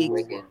Weddle's That was cheeks.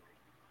 wicked.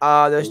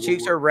 Those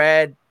cheeks are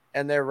red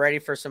and they're ready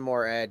for some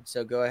more Ed.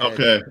 So go ahead.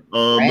 Okay.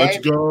 Let's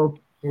go.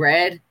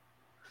 Red.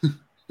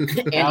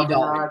 Andy Calvin Dalton.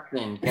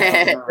 Austin.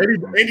 Calvin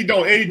Austin. Andy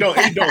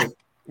don't.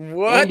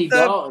 What Andy the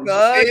Dalton.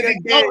 fuck? Andy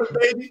Dalton,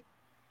 baby.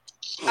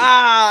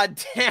 Ah,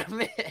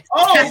 damn it.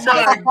 Oh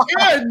my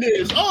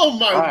goodness. Oh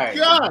my All right.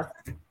 god.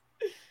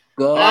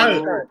 Go.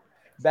 All right.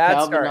 Bad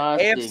Calvin start.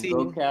 Austin. AFC.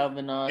 Go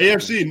Calvin Austin.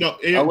 AFC. No.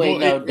 Oh, wait,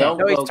 no, don't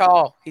No, he's go.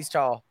 tall. He's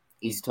tall.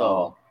 He's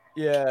tall.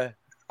 Yeah.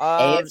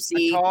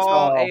 AFC, a tall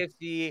tall.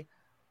 AFC.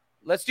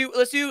 Let's do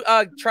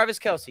Travis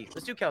Kelce.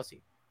 Let's do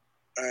Kelce.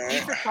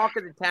 He's the talk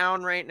of the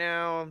town right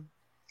now.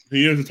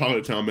 He is a talk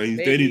of the town, man. He's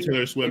Maybe. dating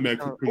Taylor Swift, man.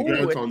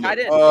 Congrats on that.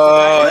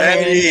 Oh,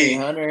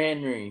 Hunter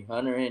Henry.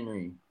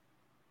 Henry.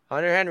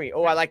 Hunter Henry.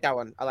 Oh, I like that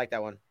one.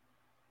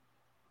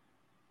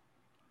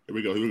 Here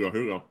we go.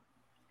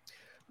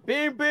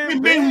 Bing, Bing,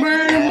 bing, bing, bing.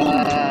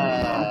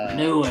 bing.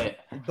 Knew it.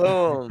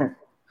 Boom.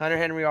 Hunter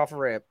Henry off a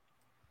rip.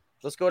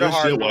 Let's go to Good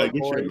shit, hard. White.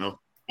 Good shit, man. All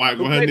right,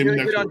 go Who ahead and played name the really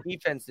next good one. on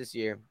defense this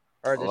year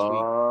or this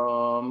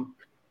week?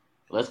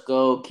 Let's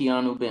go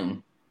Keanu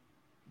Benton.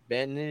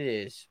 Benton it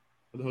is.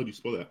 How the hell do you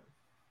spell that?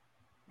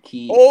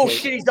 Oh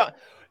shit, he's not.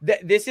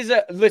 This is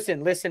a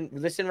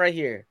listen right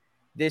here.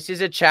 This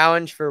is a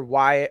challenge for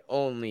Wyatt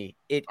only.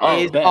 It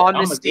is bet. on the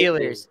I'ma get Steelers.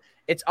 this.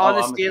 It's on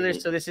the I'ma get Steelers,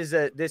 it. so this is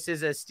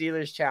a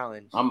Steelers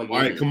challenge. I'm gonna All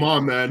right, come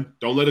on, man.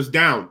 Don't let us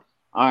down.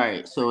 All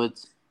right, so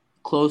it's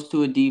close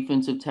to a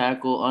defensive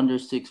tackle, under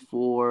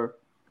 6'4",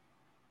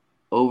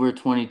 over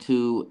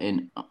 22,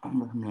 and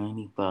under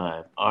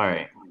 95. All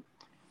right.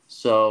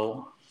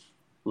 So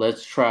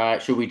let's try.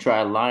 Should we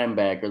try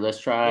linebacker? Let's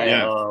try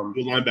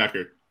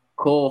linebacker.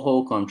 Cole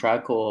Holcomb. Try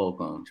Cole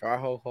Holcomb. Try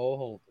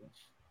Holcomb.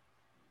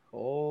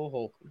 Cole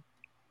Holcomb.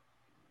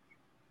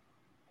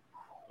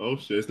 Oh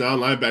shit! It's not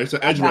a linebacker. It's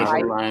an edge Not a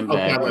rusher.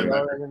 linebacker.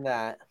 Lower than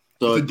that.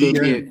 So It's it a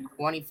could be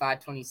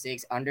 25,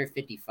 26, under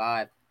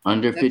 55.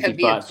 under That could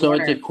be a 55. So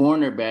it's a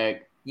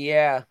cornerback.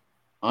 Yeah.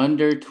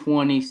 Under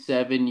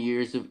 27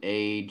 years of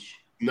age.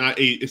 Not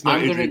 8. It's not.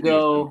 I'm gonna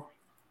go.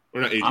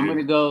 Or not Adrian. I'm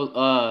gonna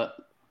go.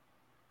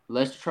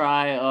 Let's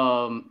try.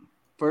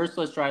 First,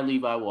 let's try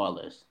Levi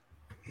Wallace.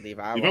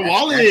 Levi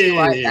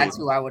Wallace. That's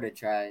who I would have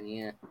tried.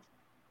 Yeah.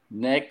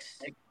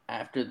 Next,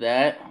 after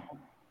that,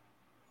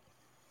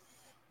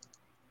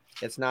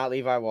 it's not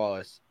Levi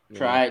Wallace.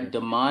 try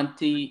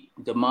Demonte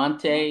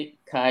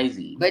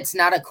Kaisi. But it's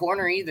not a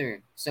corner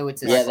either. So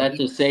it's a that's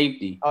a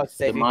safety. Oh, it's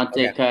safety.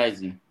 Demonte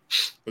Kaisi.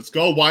 Let's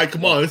go. Why?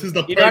 Come on. This is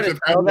the You know how perks to of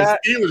having spell a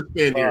Steelers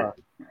fan here.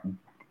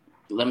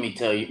 Let me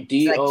tell you.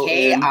 It's like D-O-M.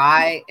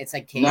 K-I. It's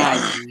like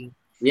K-I-Z.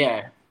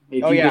 Yeah.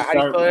 If Oh you yeah, just how do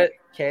you start- spell it?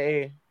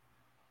 K.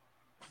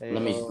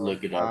 Let me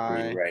look it up for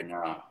you right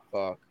now.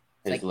 Fuck.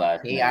 His It's last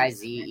like name.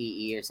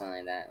 K-I-Z-E-E or something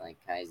like that. Like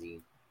Kaizi.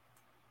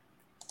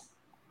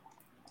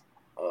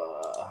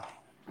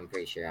 I'm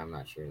pretty sure. I'm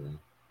not sure though.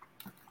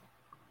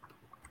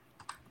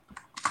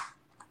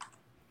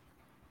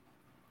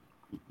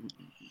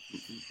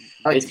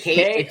 Oh, it's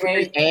K. It's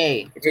with an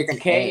A. It's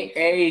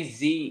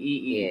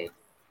K-A-Z-E-E.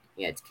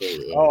 Yeah, it's K.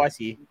 Oh, I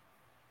see.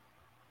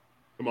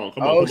 Come on.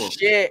 Oh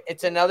shit!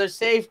 It's another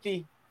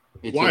safety.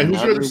 It's Why? Who's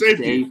your other another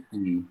safety?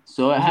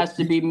 So it has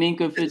to be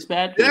Minka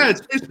Fitzpatrick. Yeah,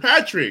 it's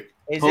Fitzpatrick.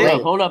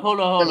 Hold up. Look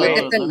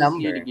at the Let me see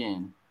number. it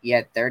again.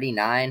 Yeah,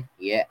 39.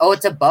 Yeah. Oh,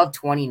 it's above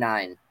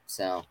 29.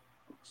 So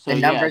the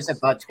number's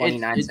above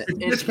 29. It's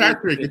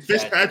Fitzpatrick. It's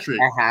Fitzpatrick.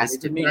 It has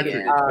to be.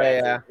 Fitzpatrick. Yeah. Oh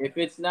yeah. If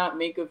it's not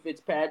Minka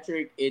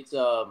Fitzpatrick, it's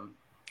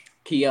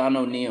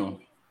Keanu Neal.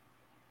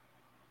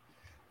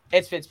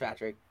 It's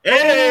Fitzpatrick.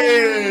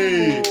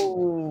 Hey!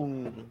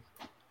 Ooh.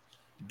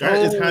 That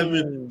is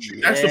having.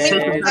 That's the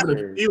perk of having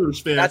a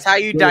Steelers fan. That's how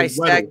you With a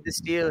dissect weddle. the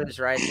Steelers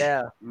right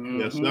there.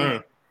 Yes,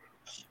 sir.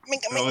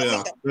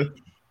 Oh yeah.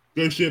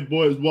 Good shit,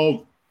 boys.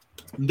 Well,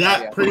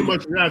 that pretty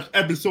much wraps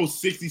episode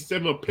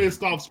 67 of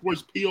Pissed Off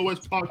Sports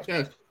P.O.S.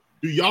 podcast.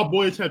 Do y'all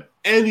boys have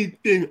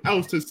anything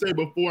else to say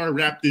before I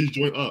wrap this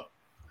joint up?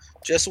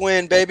 Just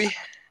win, baby.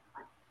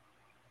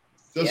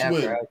 Just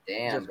win. Bro.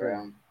 Damn,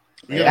 bro.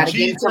 We We got gotta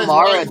get Chiefs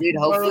tomorrow, dude.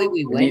 Hopefully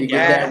we We need to win.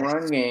 get Yeah. that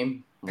run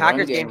game. Packers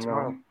Run game bro.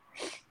 tomorrow.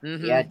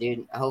 Mhm. Yeah,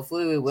 dude.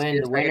 Hopefully we win.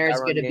 Steelers The winner is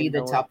gotta going to run be game the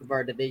going. top of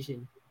our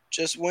division.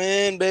 Just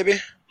win, baby.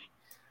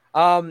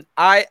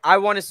 I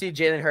want to see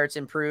Jalen Hurts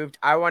improved.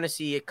 I want to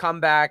see a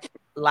comeback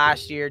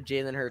last year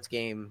Jalen Hurts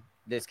game.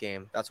 This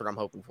game. That's what I'm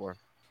hoping for.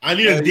 I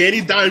need a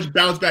Danny Dimes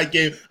bounce back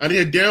game. I need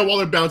a Darren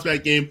Waller bounce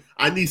back game.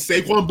 I need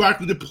Saquon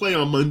Barkley to play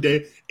on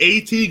Monday.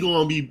 AT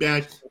gonna be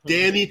back.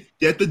 Danny,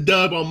 get the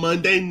dub on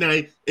Monday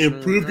night.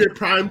 Improve your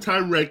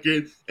primetime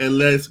record, and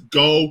let's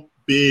go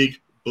Big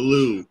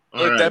Blue.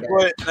 All Look,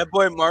 right. that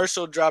boy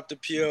Marshall dropped a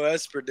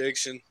POS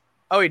prediction.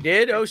 Oh, he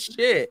did? Oh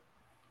shit.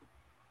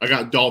 I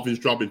got Dolphins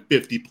dropping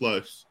 50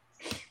 plus.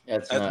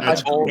 That's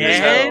bold as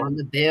Again? hell. On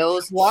the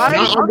Bills. Why?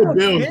 Not on the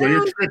Bills, but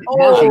you're tripping. Oh,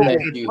 Marshall, yeah.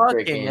 you're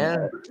tripping. fucking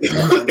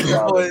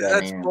hell. Boy,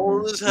 that's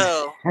bold as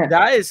hell.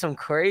 That is some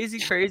crazy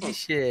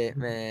shit,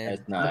 man.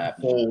 That's not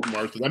happening. Bold,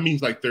 Marshall. That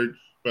means like third.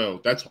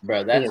 Bro, that's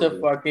That's a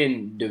horrible.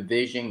 fucking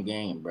division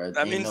game, bro.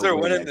 That Ain't means no they're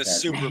way winning the that's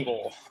Super happening.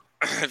 Bowl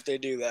if they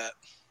do that.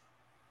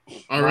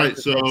 All right,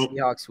 so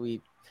Seahawks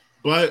sweep.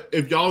 but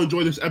if y'all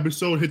enjoyed this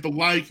episode, hit the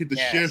like, hit the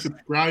Yes. share,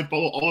 subscribe,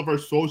 follow all of our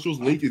socials.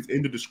 Link is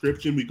in the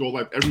description. We go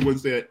live every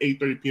Wednesday at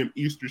 8:30 p.m.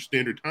 Eastern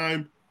Standard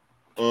Time.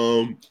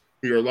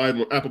 We are live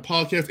on Apple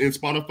Podcasts and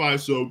Spotify,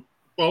 so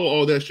follow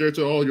all that, share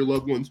to all your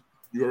loved ones.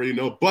 You already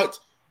know. But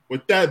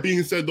with that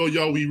being said, though,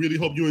 y'all, we really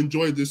hope you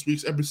enjoyed this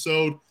week's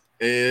episode,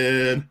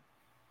 and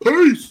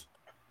peace.